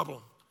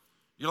problem.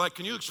 You're like,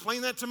 can you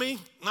explain that to me?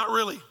 Not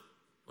really.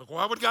 Like,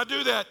 why would God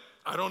do that?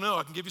 I don't know.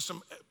 I can give you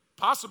some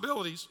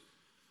possibilities,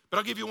 but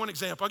I'll give you one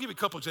example. I'll give you a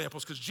couple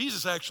examples because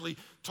Jesus actually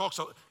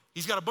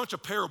he's got a bunch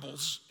of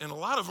parables, and a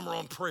lot of them are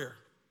on prayer.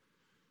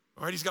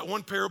 All right, he's got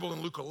one parable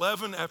in Luke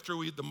 11 after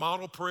the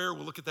model prayer.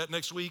 We'll look at that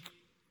next week.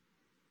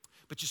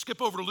 But you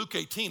skip over to Luke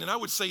 18, and I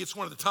would say it's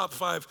one of the top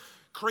 5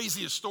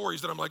 craziest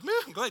stories that I'm like, man,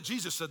 I'm glad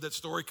Jesus said that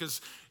story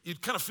because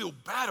you'd kind of feel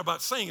bad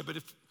about saying it, but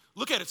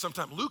look at it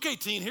sometime. Luke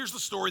 18, here's the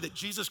story that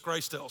Jesus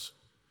Christ tells.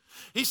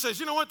 He says,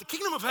 you know what, the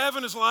kingdom of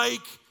heaven is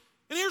like,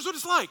 and here's what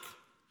it's like.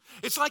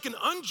 It's like an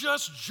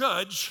unjust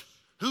judge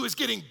who is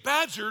getting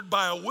badgered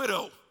by a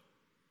widow,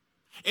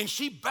 and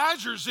she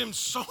badgers him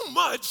so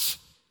much,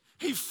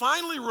 he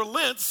finally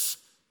relents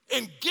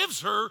and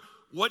gives her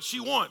what she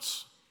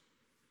wants.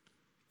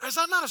 Is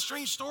that not a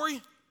strange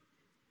story?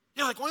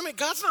 You're like, wait a minute,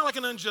 God's not like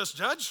an unjust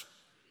judge.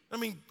 I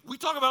mean, we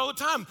talk about it all the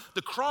time.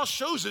 The cross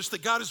shows us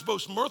that God is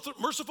both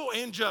merciful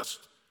and just.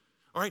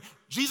 All right,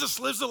 Jesus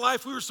lives the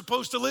life we were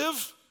supposed to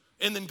live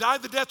and then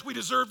died the death we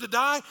deserve to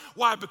die.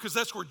 Why? Because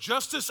that's where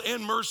justice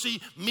and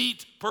mercy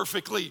meet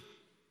perfectly.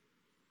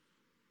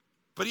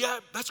 But yeah,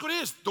 that's what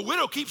it is. The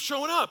widow keeps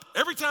showing up.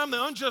 Every time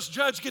the unjust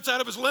judge gets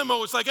out of his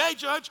limo, it's like, hey,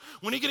 judge,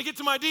 when are you going to get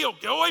to my deal?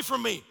 Get away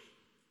from me.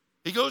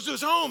 He goes to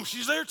his home.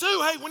 She's there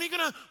too. Hey, when are you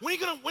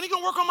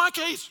gonna work on my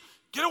case?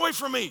 Get away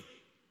from me.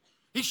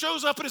 He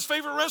shows up at his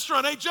favorite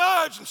restaurant. Hey,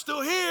 judge, I'm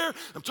still here.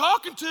 I'm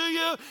talking to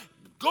you.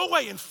 Go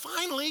away. And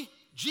finally,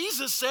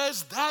 Jesus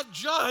says that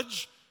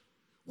judge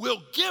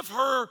will give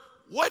her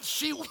what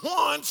she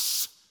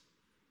wants.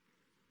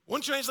 One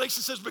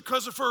translation says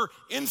because of her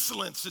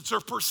insolence. It's her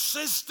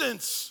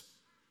persistence.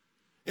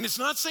 And it's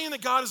not saying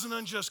that God is an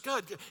unjust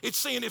God. It's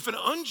saying if an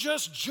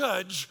unjust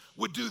judge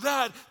would do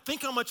that,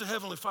 think how much a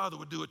heavenly Father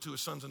would do it to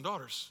his sons and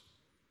daughters.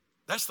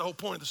 That's the whole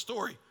point of the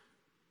story.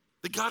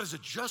 That God is a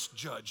just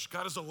judge.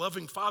 God is a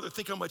loving Father.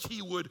 Think how much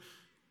he would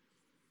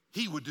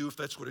do if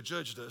that's what a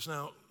judge does.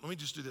 Now, let me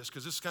just do this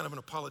because this is kind of an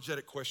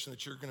apologetic question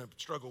that you're going to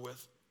struggle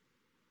with.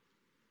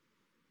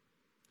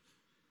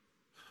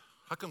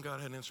 How come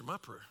God hadn't answered my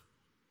prayer?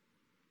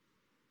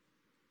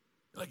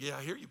 You're like, yeah,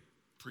 I hear you,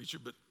 preacher,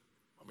 but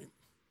I mean,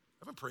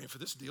 I've been praying for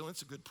this deal, and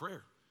it's a good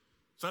prayer.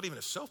 It's not even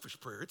a selfish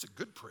prayer. It's a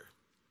good prayer.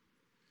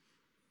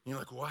 And you're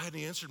like, well, why hadn't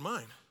he answered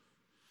mine?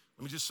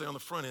 Let me just say on the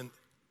front end,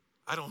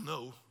 I don't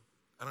know.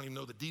 I don't even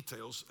know the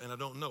details, and I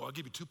don't know. I'll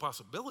give you 2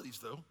 possibilities,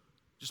 though,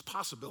 just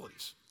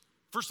possibilities.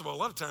 First of all, a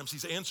lot of times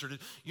he's answered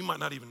it. You might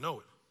not even know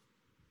it.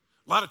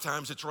 A lot of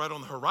times it's right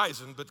on the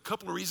horizon, but a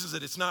couple of reasons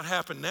that it's not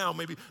happened now,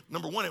 maybe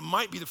number one, it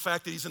might be the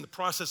fact that he's in the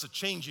process of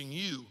changing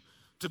you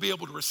to be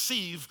able to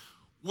receive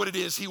what it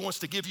is he wants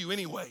to give you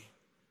anyway.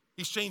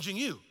 He's changing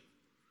you.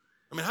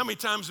 I mean, how many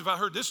times have I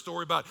heard this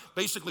story about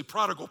basically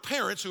prodigal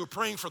parents who are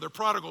praying for their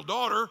prodigal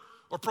daughter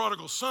or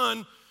prodigal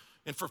son,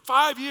 and for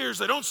 5 years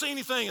they don't say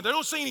anything, and they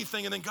don't say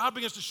anything, and then God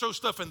begins to show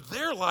stuff in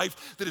their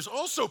life that is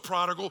also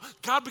prodigal.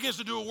 God begins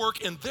to do a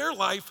work in their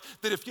life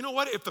that if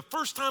the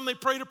first time they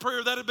prayed a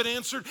prayer that had been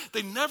answered,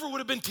 they never would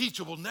have been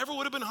teachable, never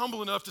would have been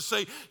humble enough to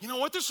say, you know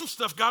what, there's some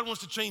stuff God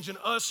wants to change in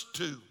us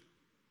too.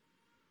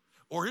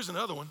 Or here's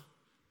another one.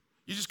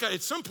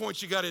 At some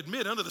point, you got to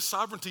admit, under the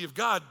sovereignty of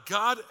God,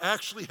 God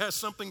actually has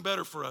something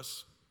better for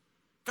us.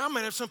 God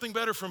might have something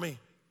better for me.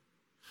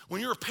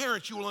 When you're a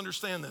parent, you will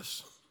understand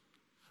this.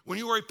 When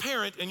you are a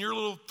parent and your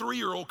little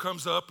 3-year-old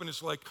comes up and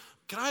it's like,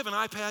 can I have an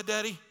iPad,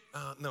 Daddy?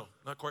 No,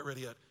 not quite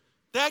ready yet.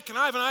 Dad, can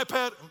I have an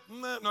iPad?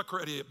 Nah, not quite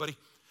ready yet, buddy.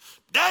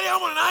 Daddy, I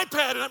want an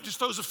iPad, and just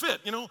throws a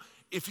fit. You know,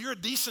 if you're a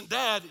decent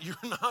dad, you're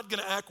not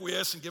going to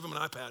acquiesce and give him an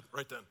iPad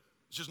right then.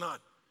 It's just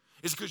not.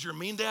 Is it because you're a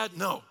mean dad?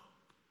 No.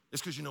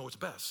 It's because you know what's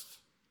best.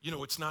 You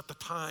know, it's not the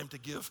time to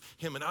give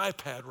him an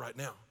iPad right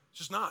now. It's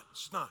just not.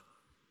 It's just not.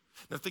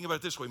 Now, think about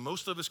it this way.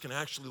 Most of us can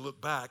actually look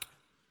back.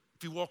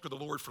 If you walk with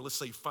the Lord for, let's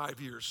say, 5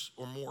 years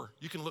or more,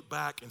 you can look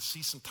back and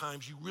see some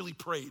times you really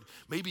prayed,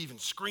 maybe even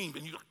screamed,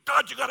 and you're like,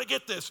 God, you got to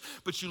get this.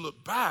 But you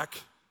look back,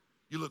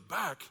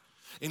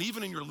 And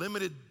even in your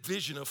limited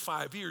vision of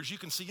 5 years, you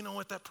can see, you know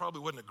what, that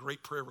probably wasn't a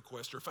great prayer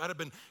request. Or if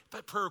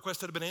that prayer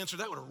request had been answered,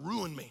 that would have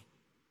ruined me.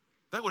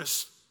 That would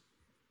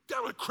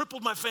have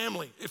crippled my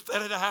family if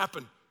that had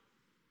happened.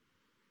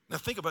 Now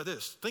think about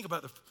this. Think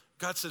about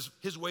God says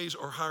his ways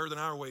are higher than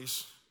our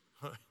ways.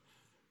 I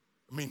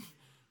mean,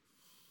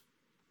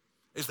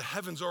 as the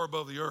heavens are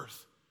above the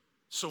earth,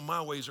 so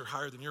my ways are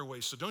higher than your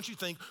ways. So don't you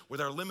think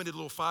with our limited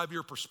little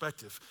 5-year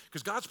perspective,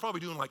 because God's probably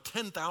doing like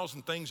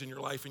 10,000 things in your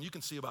life and you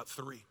can see about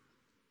 3.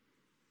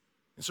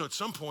 And so at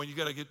some point you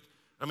gotta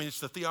it's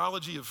the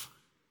theology of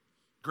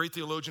great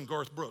theologian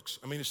Garth Brooks.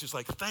 It's just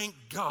like, thank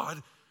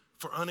God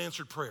for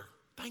unanswered prayer.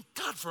 Thank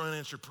God for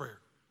unanswered prayer.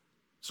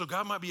 So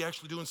God might be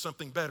actually doing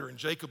something better. And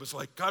Jacob is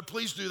like, God,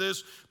 please do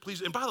this,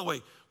 please. And by the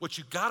way, what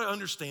you gotta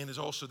understand is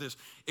also this.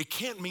 It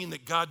can't mean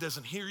that God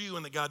doesn't hear you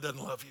and that God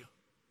doesn't love you.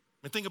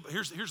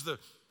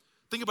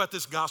 Think about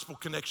this gospel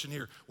connection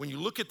here. When you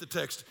look at the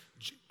text,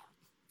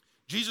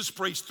 Jesus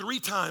prays 3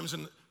 times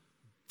and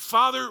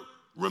Father,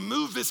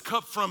 remove this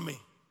cup from me.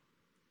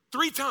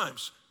 3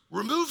 times,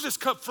 remove this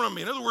cup from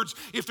me. In other words,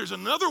 if there's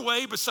another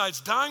way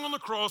besides dying on the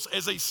cross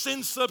as a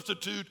sin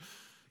substitute,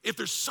 if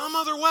there's some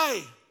other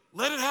way,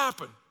 let it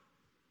happen.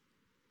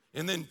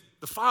 And then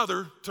the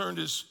Father turned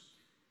his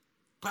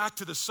back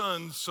to the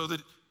Son so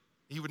that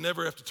he would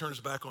never have to turn his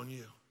back on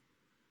you.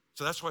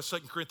 So that's why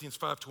 2 Corinthians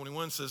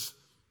 5:21 says,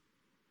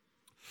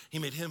 he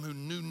made him who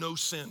knew no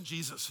sin,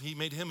 Jesus, he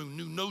made him who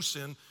knew no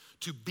sin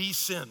to be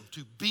sin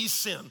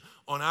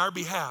on our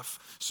behalf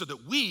so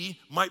that we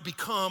might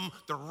become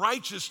the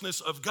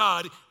righteousness of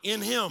God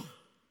in him.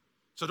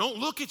 So don't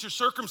look at your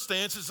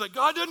circumstances like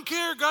God doesn't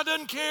care, God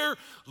doesn't care.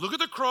 Look at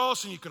the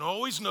cross and you can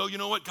always know, you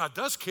know what, God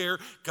does care,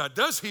 God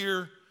does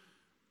hear,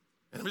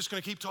 and I'm just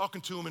gonna keep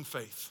talking to him in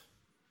faith.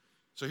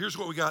 So here's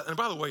what we got, and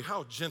by the way,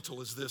 how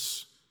gentle is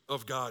this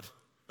of God?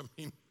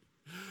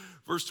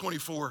 Verse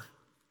 24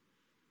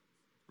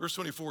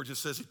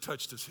 just says he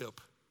touched his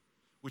hip,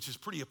 which is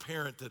pretty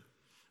apparent that,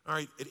 all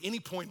right, at any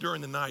point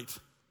during the night,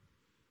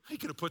 he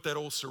could have put that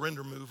old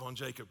surrender move on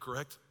Jacob,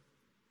 correct?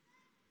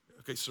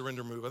 Okay,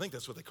 surrender move. I think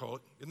that's what they call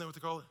it. Isn't that what they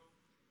call it?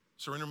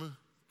 Surrender move?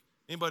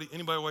 Anybody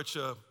ever watch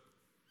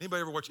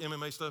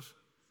MMA stuff?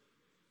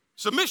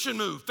 Submission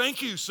move.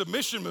 Thank you,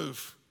 submission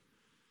move.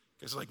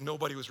 It's like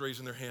nobody was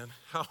raising their hand.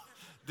 How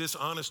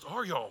dishonest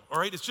are y'all? All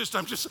right,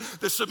 I'm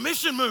just the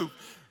submission move.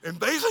 And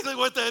basically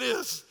what that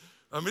is,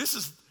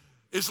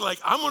 it's like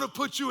I'm gonna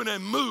put you in a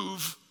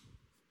move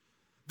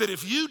that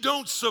if you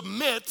don't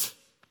submit,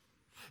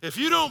 if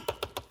you don't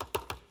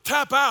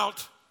tap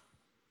out,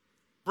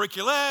 break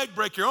your leg,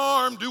 break your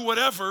arm, do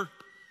whatever,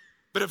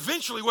 but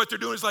eventually what they're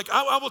doing is like,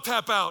 I will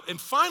tap out.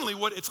 And finally,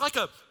 it's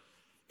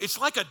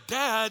like a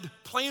dad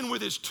playing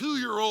with his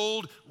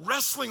 2-year-old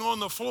wrestling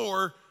on the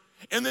floor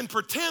and then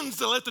pretends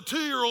to let the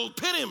 2-year-old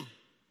pin him.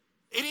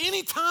 At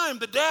any time,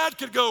 the dad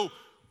could go,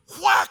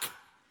 whack,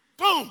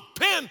 boom,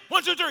 pin,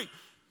 1, 2, 3. And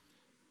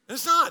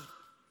it's not.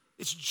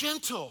 It's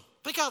gentle.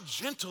 Think how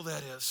gentle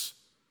that is.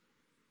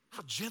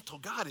 How gentle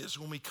God is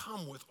when we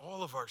come with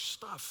all of our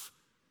stuff.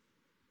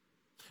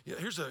 Yeah,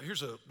 here's a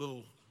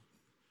little,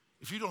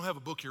 if you don't have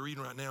a book you're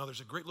reading right now,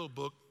 there's a great little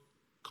book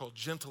called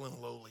Gentle and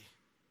Lowly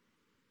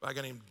by a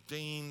guy named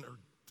Dane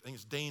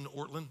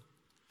Ortlund.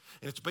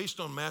 And it's based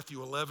on Matthew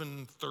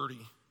 11:30.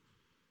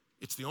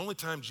 It's the only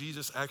time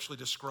Jesus actually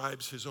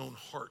describes his own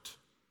heart,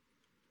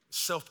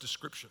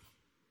 self-description.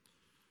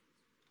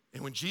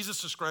 And when Jesus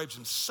describes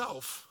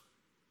himself,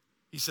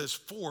 he says,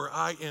 for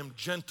I am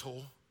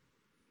gentle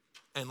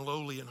and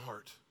lowly in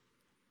heart.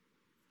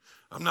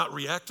 I'm not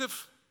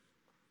reactive.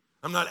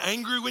 I'm not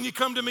angry when you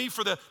come to me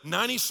for the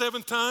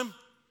 97th time.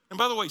 And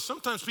by the way,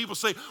 sometimes people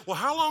say, well,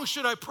 how long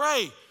should I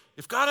pray?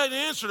 If God hadn't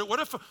answered it,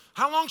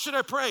 how long should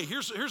I pray?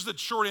 Here's the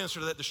short answer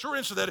to that. The short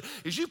answer to that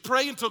is you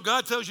pray until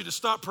God tells you to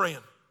stop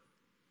praying.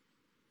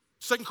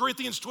 2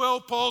 Corinthians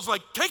 12, Paul's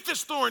like, take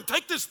this thorn,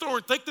 take this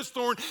thorn, take this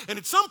thorn. And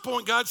at some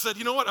point, God said,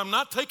 you know what? I'm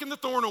not taking the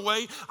thorn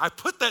away. I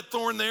put that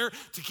thorn there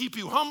to keep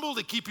you humble,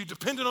 to keep you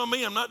dependent on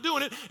me. I'm not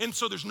doing it. And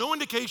so there's no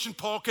indication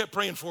Paul kept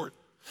praying for it.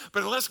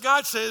 But unless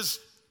God says,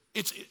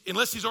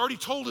 unless he's already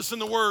told us in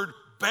the word,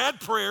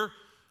 bad prayer,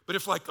 but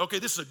if like, okay,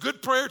 this is a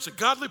good prayer, it's a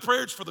godly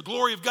prayer, it's for the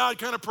glory of God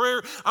kind of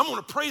prayer, I'm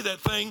gonna pray that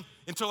thing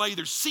until I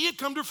either see it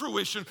come to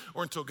fruition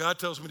or until God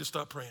tells me to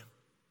stop praying.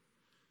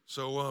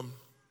 So,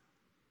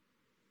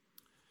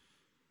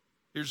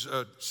 here's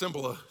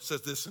Cymbala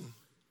says this in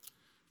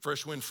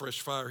Fresh Wind,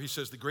 Fresh Fire. He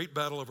says, the great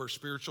battle of our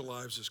spiritual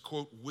lives is,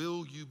 quote,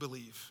 will you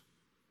believe?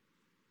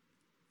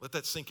 Let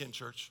that sink in,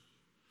 church.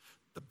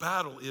 The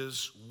battle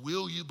is,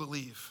 will you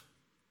believe?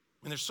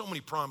 And there's so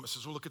many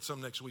promises. We'll look at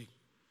some next week.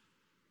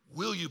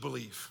 Will you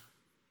believe?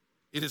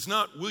 It is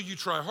not, will you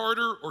try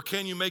harder or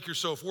can you make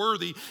yourself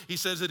worthy? He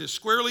says it is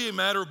squarely a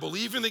matter of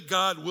believing that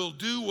God will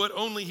do what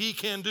only he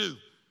can do.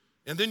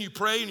 And then you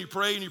pray and you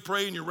pray and you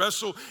pray and you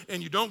wrestle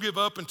and you don't give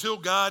up until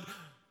God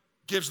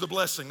gives the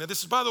blessing. Now this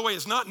is, by the way,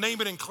 is not name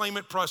it and claim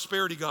it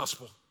prosperity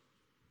gospel.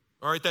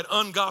 All right, that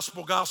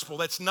ungospel gospel.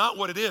 That's not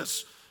what it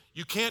is.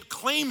 You can't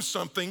claim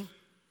something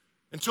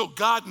until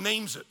God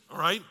names it, all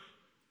right?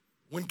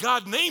 when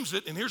God names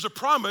it, and here's a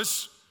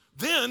promise,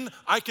 then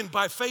I can,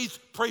 by faith,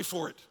 pray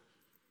for it.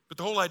 But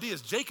the whole idea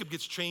is Jacob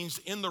gets changed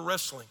in the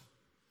wrestling.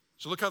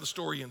 So look how the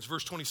story ends,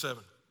 verse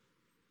 27.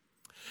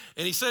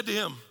 And he said to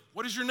him,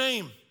 what is your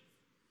name?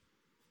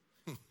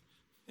 And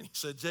he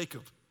said,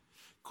 Jacob.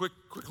 Quick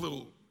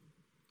little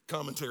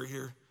commentary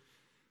here.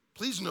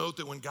 Please note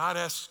that when God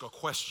asks a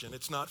question,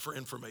 it's not for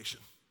information.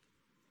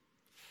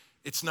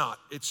 It's not.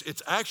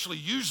 It's actually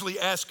usually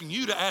asking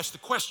you to ask the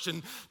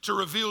question to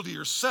reveal to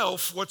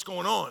yourself what's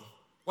going on.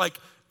 Like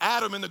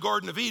Adam in the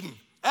Garden of Eden.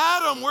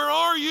 Adam, where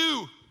are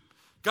you?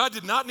 God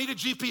did not need a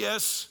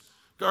GPS.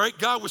 All right,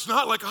 God was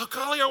not like, oh,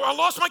 golly, I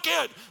lost my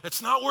kid.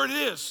 That's not where it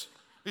is.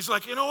 He's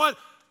like, you know what?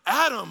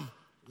 Adam,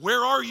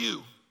 where are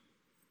you?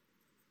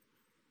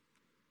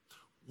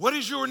 What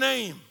is your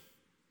name?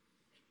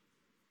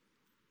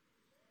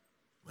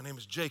 My name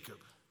is Jacob.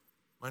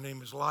 My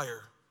name is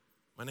liar.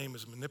 My name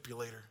is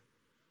manipulator.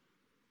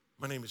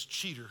 My name is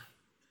cheater.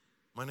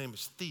 My name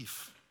is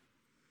thief.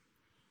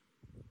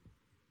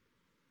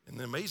 And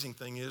the amazing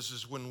thing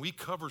is when we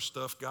cover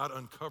stuff, God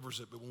uncovers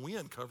it. But when we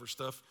uncover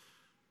stuff,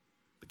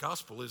 the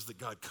gospel is that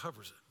God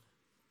covers it.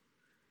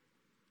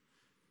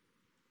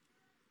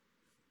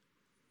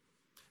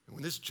 And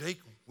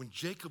when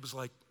Jacob is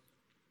like,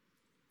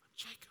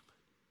 Jacob,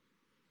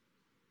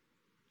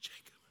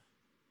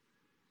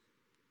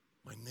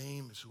 my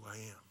name is who I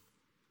am.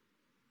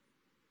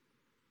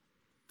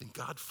 Then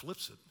God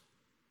flips it.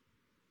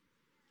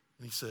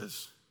 And he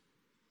says,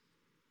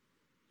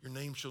 your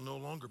name shall no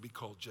longer be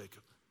called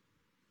Jacob.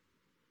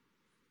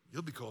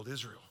 You'll be called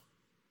Israel.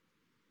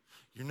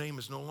 Your name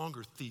is no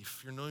longer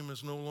thief. Your name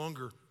is no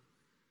longer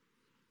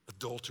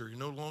adulterer.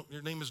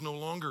 Your name is no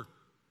longer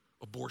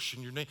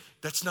abortion.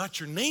 That's not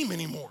your name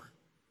anymore.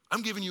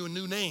 I'm giving you a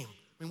new name.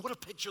 I mean, what a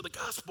picture of the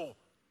gospel.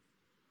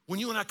 When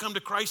you and I come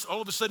to Christ,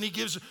 all of a sudden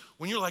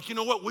when you're like, you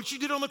know what you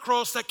did on the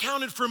cross, that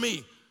counted for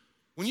me.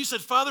 When you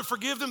said, Father,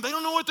 forgive them, they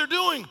don't know what they're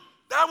doing.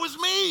 That was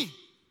me.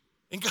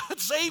 And God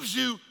saves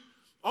you.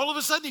 All of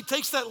a sudden, he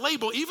takes that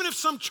label. Even if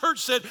some church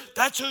said,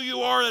 that's who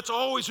you are, that's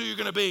always who you're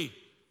going to be.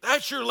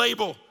 That's your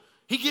label.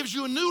 He gives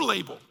you a new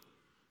label.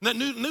 And that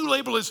new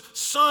label is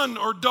son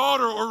or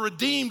daughter or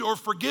redeemed or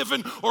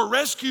forgiven or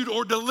rescued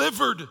or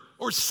delivered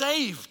or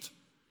saved.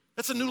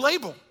 That's a new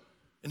label.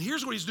 And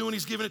here's what he's doing.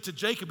 He's giving it to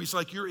Jacob. He's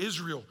like, you're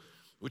Israel,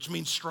 which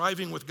means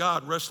striving with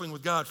God, wrestling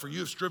with God. For you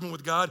have striven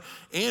with God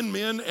and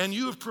men, and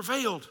you have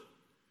prevailed.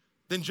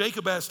 Then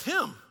Jacob asked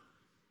him,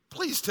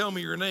 please tell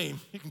me your name.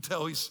 You can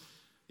tell he's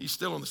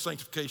still on the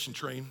sanctification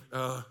train.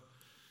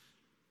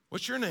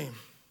 What's your name?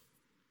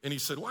 And he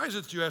said, why is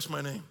it that you ask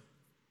my name?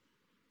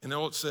 And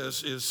all it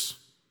says is,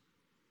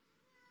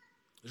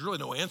 there's really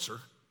no answer.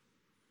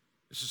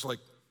 It's just like,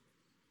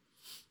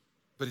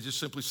 but it just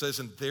simply says,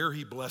 and there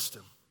he blessed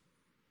him.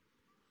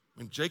 I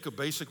mean, Jacob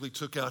basically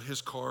took out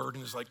his card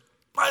and is like,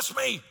 bless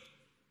me.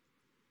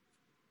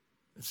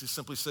 It just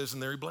simply says,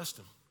 and there he blessed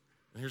him.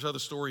 And here's how the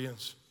story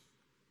ends.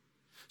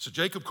 So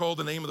Jacob called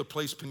the name of the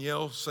place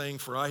Peniel, saying,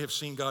 for I have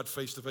seen God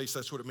face to face.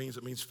 That's what it means.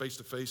 It means face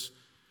to face.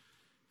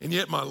 And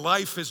yet my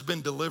life has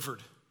been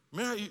delivered.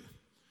 Remember how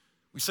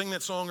we sang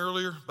that song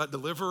earlier about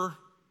deliverer?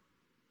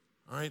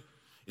 All right.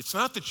 It's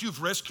not that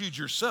you've rescued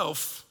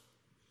yourself.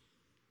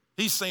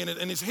 He's saying it,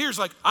 and here's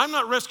like, I'm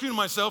not rescuing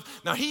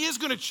myself. Now, he is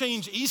going to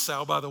change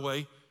Esau, by the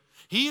way.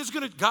 God's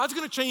going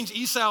to change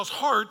Esau's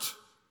heart,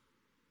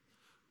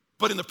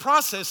 but in the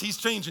process, he's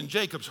changing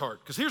Jacob's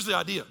heart. Because here's the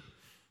idea.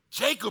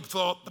 Jacob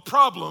thought the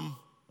problem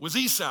was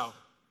Esau.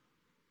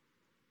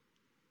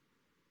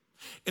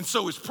 And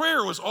so his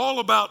prayer was all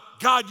about,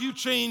 God, you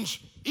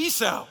change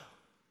Esau.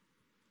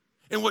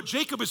 And what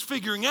Jacob is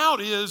figuring out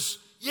is,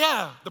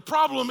 yeah, the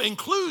problem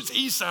includes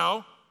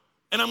Esau,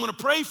 and I'm going to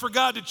pray for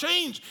God to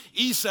change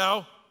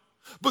Esau,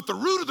 but the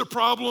root of the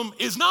problem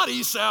is not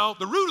Esau.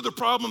 The root of the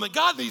problem that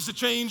God needs to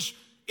change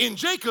in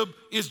Jacob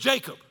is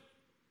Jacob.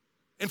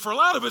 And for a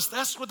lot of us,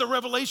 that's what the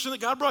revelation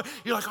that God brought.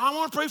 You're like, I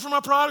want to pray for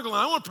my prodigal,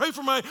 and I want to pray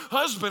for my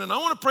husband, and I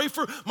want to pray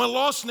for my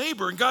lost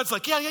neighbor. And God's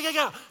like,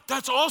 yeah,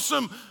 that's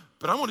awesome,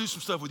 but I want to do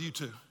some stuff with you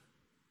too.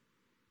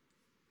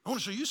 I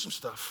want to show you some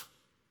stuff.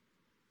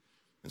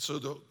 And so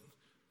the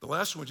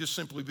last one would just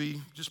simply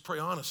be, just pray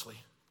honestly.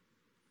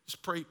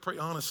 Just pray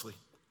honestly.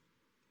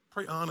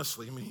 Pray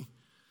honestly. I mean,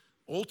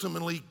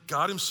 ultimately,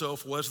 God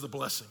himself was the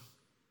blessing.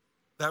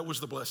 That was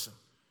the blessing.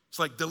 It's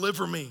like,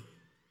 deliver me.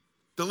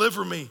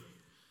 Deliver me.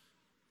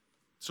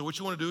 So what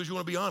you want to do is you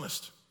want to be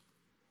honest.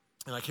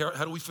 And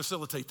how do we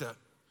facilitate that?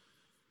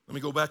 Let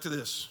me go back to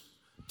this.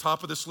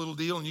 Top of this little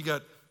deal, and you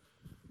got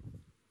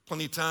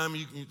plenty of time.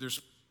 There's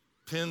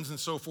pins and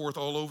so forth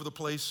all over the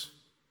place.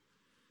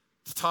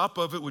 The top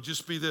of it would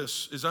just be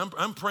this, is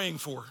I'm praying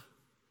for.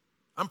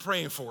 I'm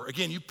praying for.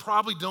 Again, you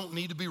probably don't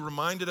need to be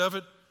reminded of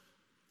it.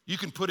 You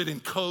can put it in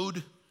code.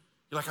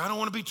 You're like, I don't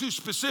want to be too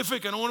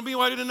specific. I don't want to be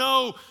anybody to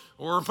know.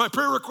 Or my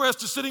prayer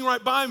request is sitting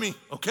right by me.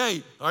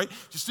 Okay, all right,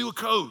 just do a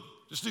code.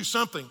 Just do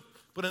something.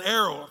 Put an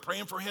arrow. I'm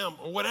praying for him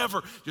or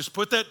whatever. Just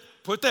put that.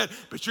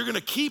 But you're going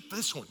to keep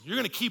this one. You're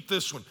going to keep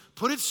this one.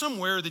 Put it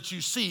somewhere that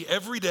you see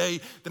every day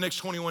the next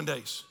 21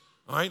 days,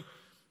 all right?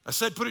 I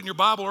said put it in your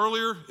Bible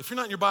earlier. If you're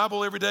not in your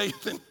Bible every day,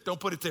 then don't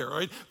put it there, all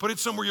right? Put it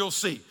somewhere you'll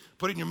see.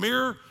 Put it in your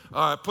mirror.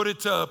 Put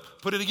it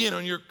again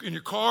in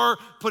your car.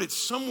 Put it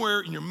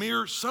somewhere in your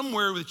mirror,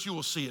 somewhere that you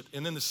will see it.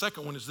 And then the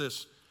second one is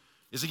this,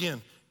 is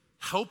again,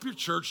 help your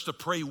church to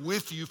pray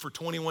with you for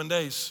 21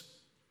 days.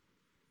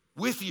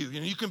 With you.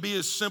 You can be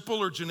as simple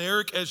or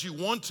generic as you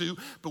want to,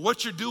 but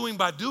what you're doing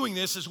by doing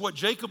this is what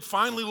Jacob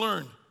finally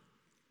learned.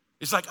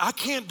 It's like, I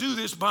can't do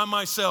this by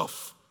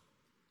myself.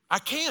 I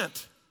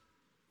can't.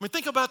 I mean,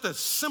 think about the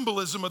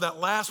symbolism of that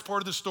last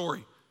part of the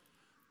story.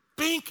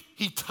 Bink,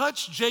 he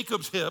touched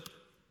Jacob's hip.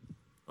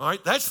 All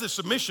right, that's the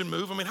submission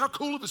move. I mean, how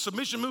cool of a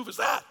submission move is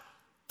that?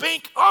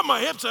 Bink, oh, my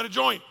hip's out of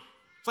joint.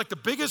 It's like the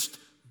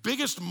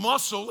biggest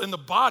muscle in the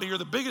body, or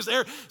the biggest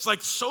air. It's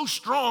like so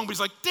strong, but he's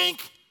like,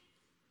 dink.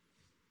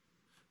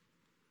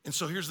 And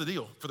so here's the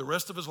deal. For the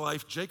rest of his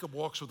life, Jacob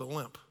walks with a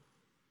limp.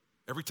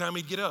 Every time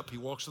he'd get up, he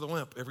walks with a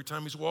limp. Every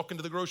time he's walking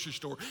to the grocery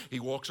store, he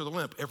walks with a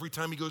limp. Every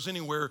time he goes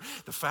anywhere,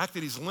 the fact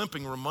that he's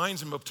limping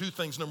reminds him of two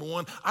things. Number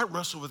one, I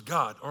wrestle with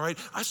God, all right?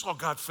 I saw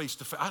God face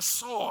to face. I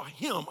saw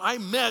him. I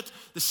met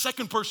the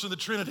second person of the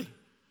Trinity.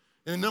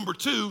 And then number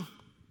two,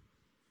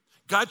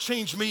 God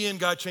changed me and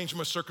God changed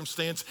my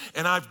circumstance,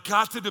 and I've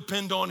got to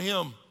depend on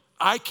him.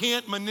 I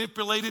can't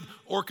manipulate it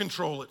or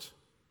control it.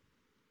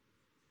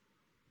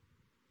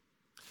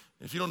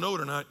 If you don't know it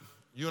or not,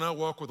 you and I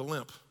walk with a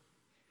limp.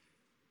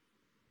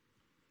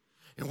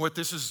 And what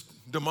this is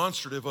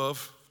demonstrative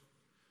of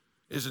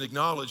is an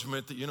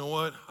acknowledgement that, you know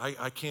what,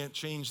 I can't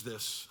change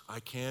this.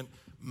 I can't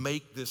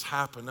make this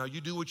happen. Now, you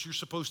do what you're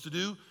supposed to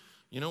do.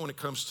 When it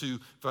comes to,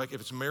 if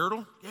it's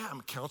marital,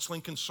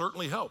 counseling can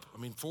certainly help. I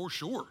mean, for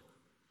sure.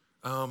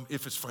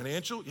 If it's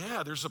financial,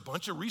 there's a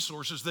bunch of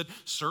resources that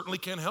certainly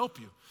can help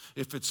you.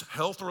 If it's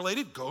health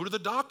related, go to the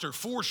doctor,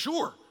 for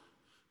sure.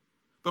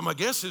 But my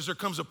guess is there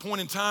comes a point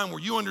in time where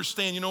you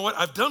understand, you know what,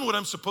 I've done what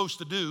I'm supposed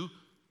to do,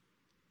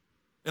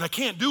 and I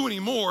can't do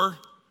anymore.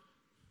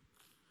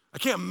 I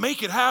can't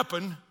make it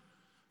happen.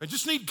 I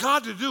just need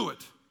God to do it.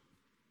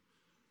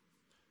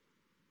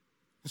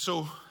 And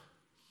so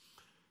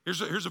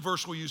here's a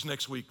verse we'll use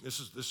next week. This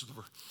is the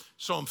verse.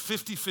 Psalm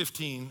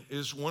 50:15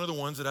 is one of the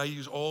ones that I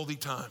use all the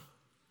time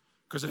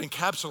because it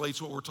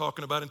encapsulates what we're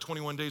talking about in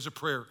 21 days of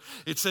prayer.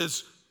 It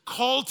says,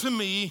 call to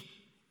me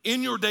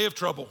in your day of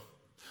trouble.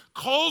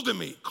 Call to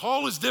me.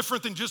 Call is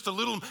different than just a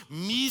little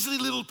measly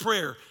little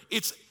prayer.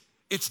 It's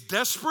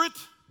desperate.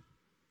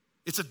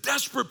 It's a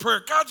desperate prayer.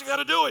 God, you got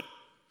to do it.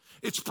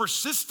 It's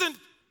persistent.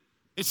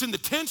 It's in the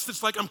tense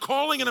that's like, I'm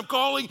calling and I'm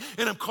calling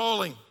and I'm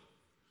calling.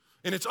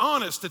 And it's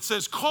honest. It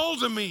says, call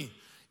to me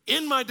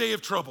in my day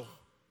of trouble.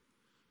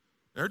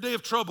 Our day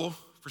of trouble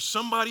for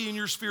somebody in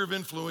your sphere of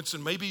influence,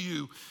 and maybe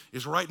you,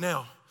 is right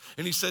now.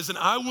 And he says, and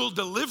I will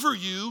deliver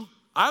you.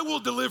 I will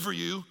deliver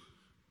you.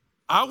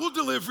 I will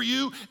deliver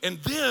you, and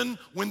then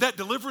when that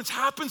deliverance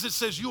happens, it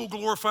says you will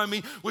glorify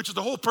me, which is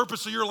the whole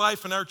purpose of your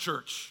life in our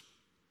church.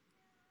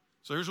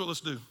 So here's what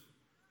let's do.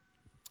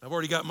 I've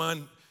already got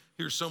mine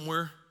here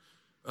somewhere.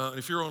 And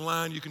if you're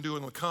online, you can do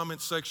it in the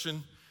comments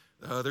section.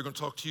 They're going to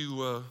talk to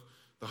you,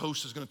 the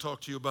host is going to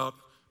talk to you about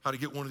how to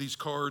get one of these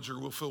cards, or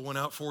we'll fill one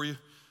out for you.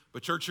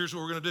 But church, here's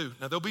what we're going to do.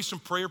 Now, there'll be some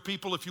prayer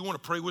people if you want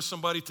to pray with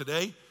somebody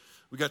today.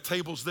 We got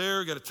tables there.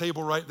 We got a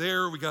table right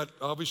there. We got,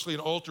 obviously,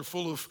 an altar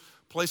full of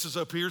places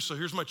up here. So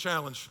here's my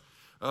challenge.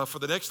 For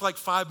the next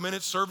 5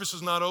 minutes, service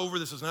is not over.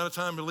 This is not a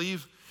time to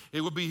leave.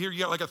 It will be here. You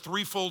got like a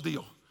threefold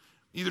deal.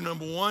 Either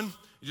number one,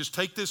 you just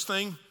take this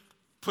thing,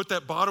 put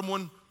that bottom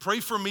one,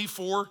 pray for me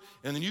for,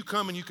 and then you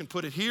come and you can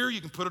put it here.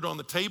 You can put it on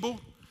the table.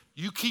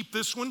 You keep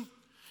this one.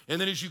 And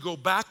then as you go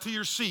back to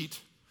your seat,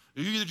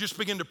 you either just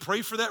begin to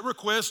pray for that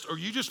request or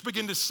you just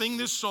begin to sing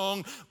this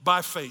song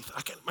by faith.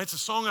 It's a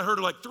song I heard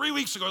 3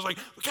 weeks ago. I was like,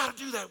 we got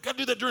to do that. We got to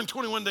do that during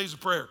 21 days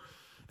of prayer.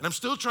 And I'm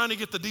still trying to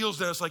get the deals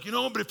down. It's like,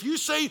 but if you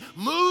say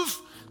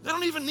move, I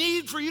don't even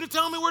need for you to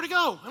tell me where to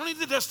go. I don't need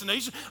the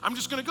destination. I'm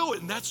just going to go.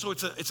 And that's so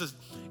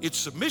it's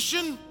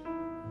submission,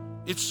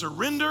 it's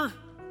surrender,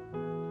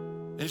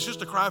 and it's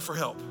just a cry for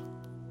help.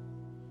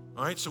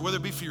 All right. So whether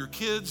it be for your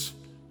kids,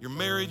 your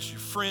marriage, your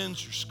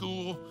friends, your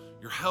school,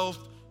 your health,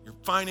 your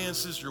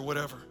finances, your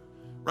whatever.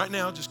 Right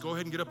now, just go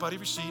ahead and get up out of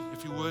your seat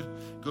if you would.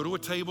 Go to a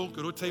table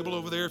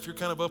over there if you're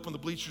kind of up on the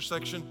bleacher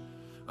section.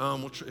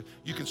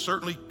 You can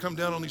certainly come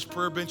down on these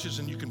prayer benches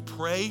and you can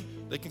pray.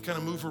 They can kind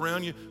of move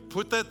around you.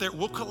 Put that there.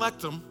 We'll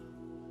collect them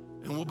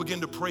and we'll begin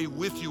to pray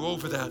with you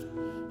over that.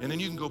 And then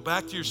you can go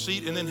back to your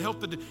seat and then help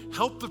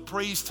the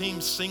praise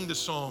team sing the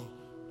song.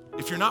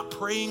 If you're not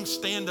praying,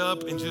 stand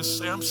up and just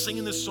say, I'm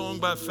singing this song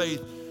by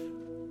faith.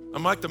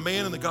 I'm like the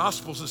man in the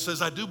Gospels that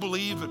says, I do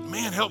believe, but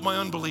man, help my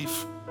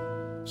unbelief.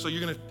 So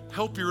you're going to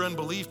help your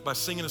unbelief by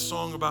singing a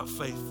song about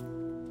faith.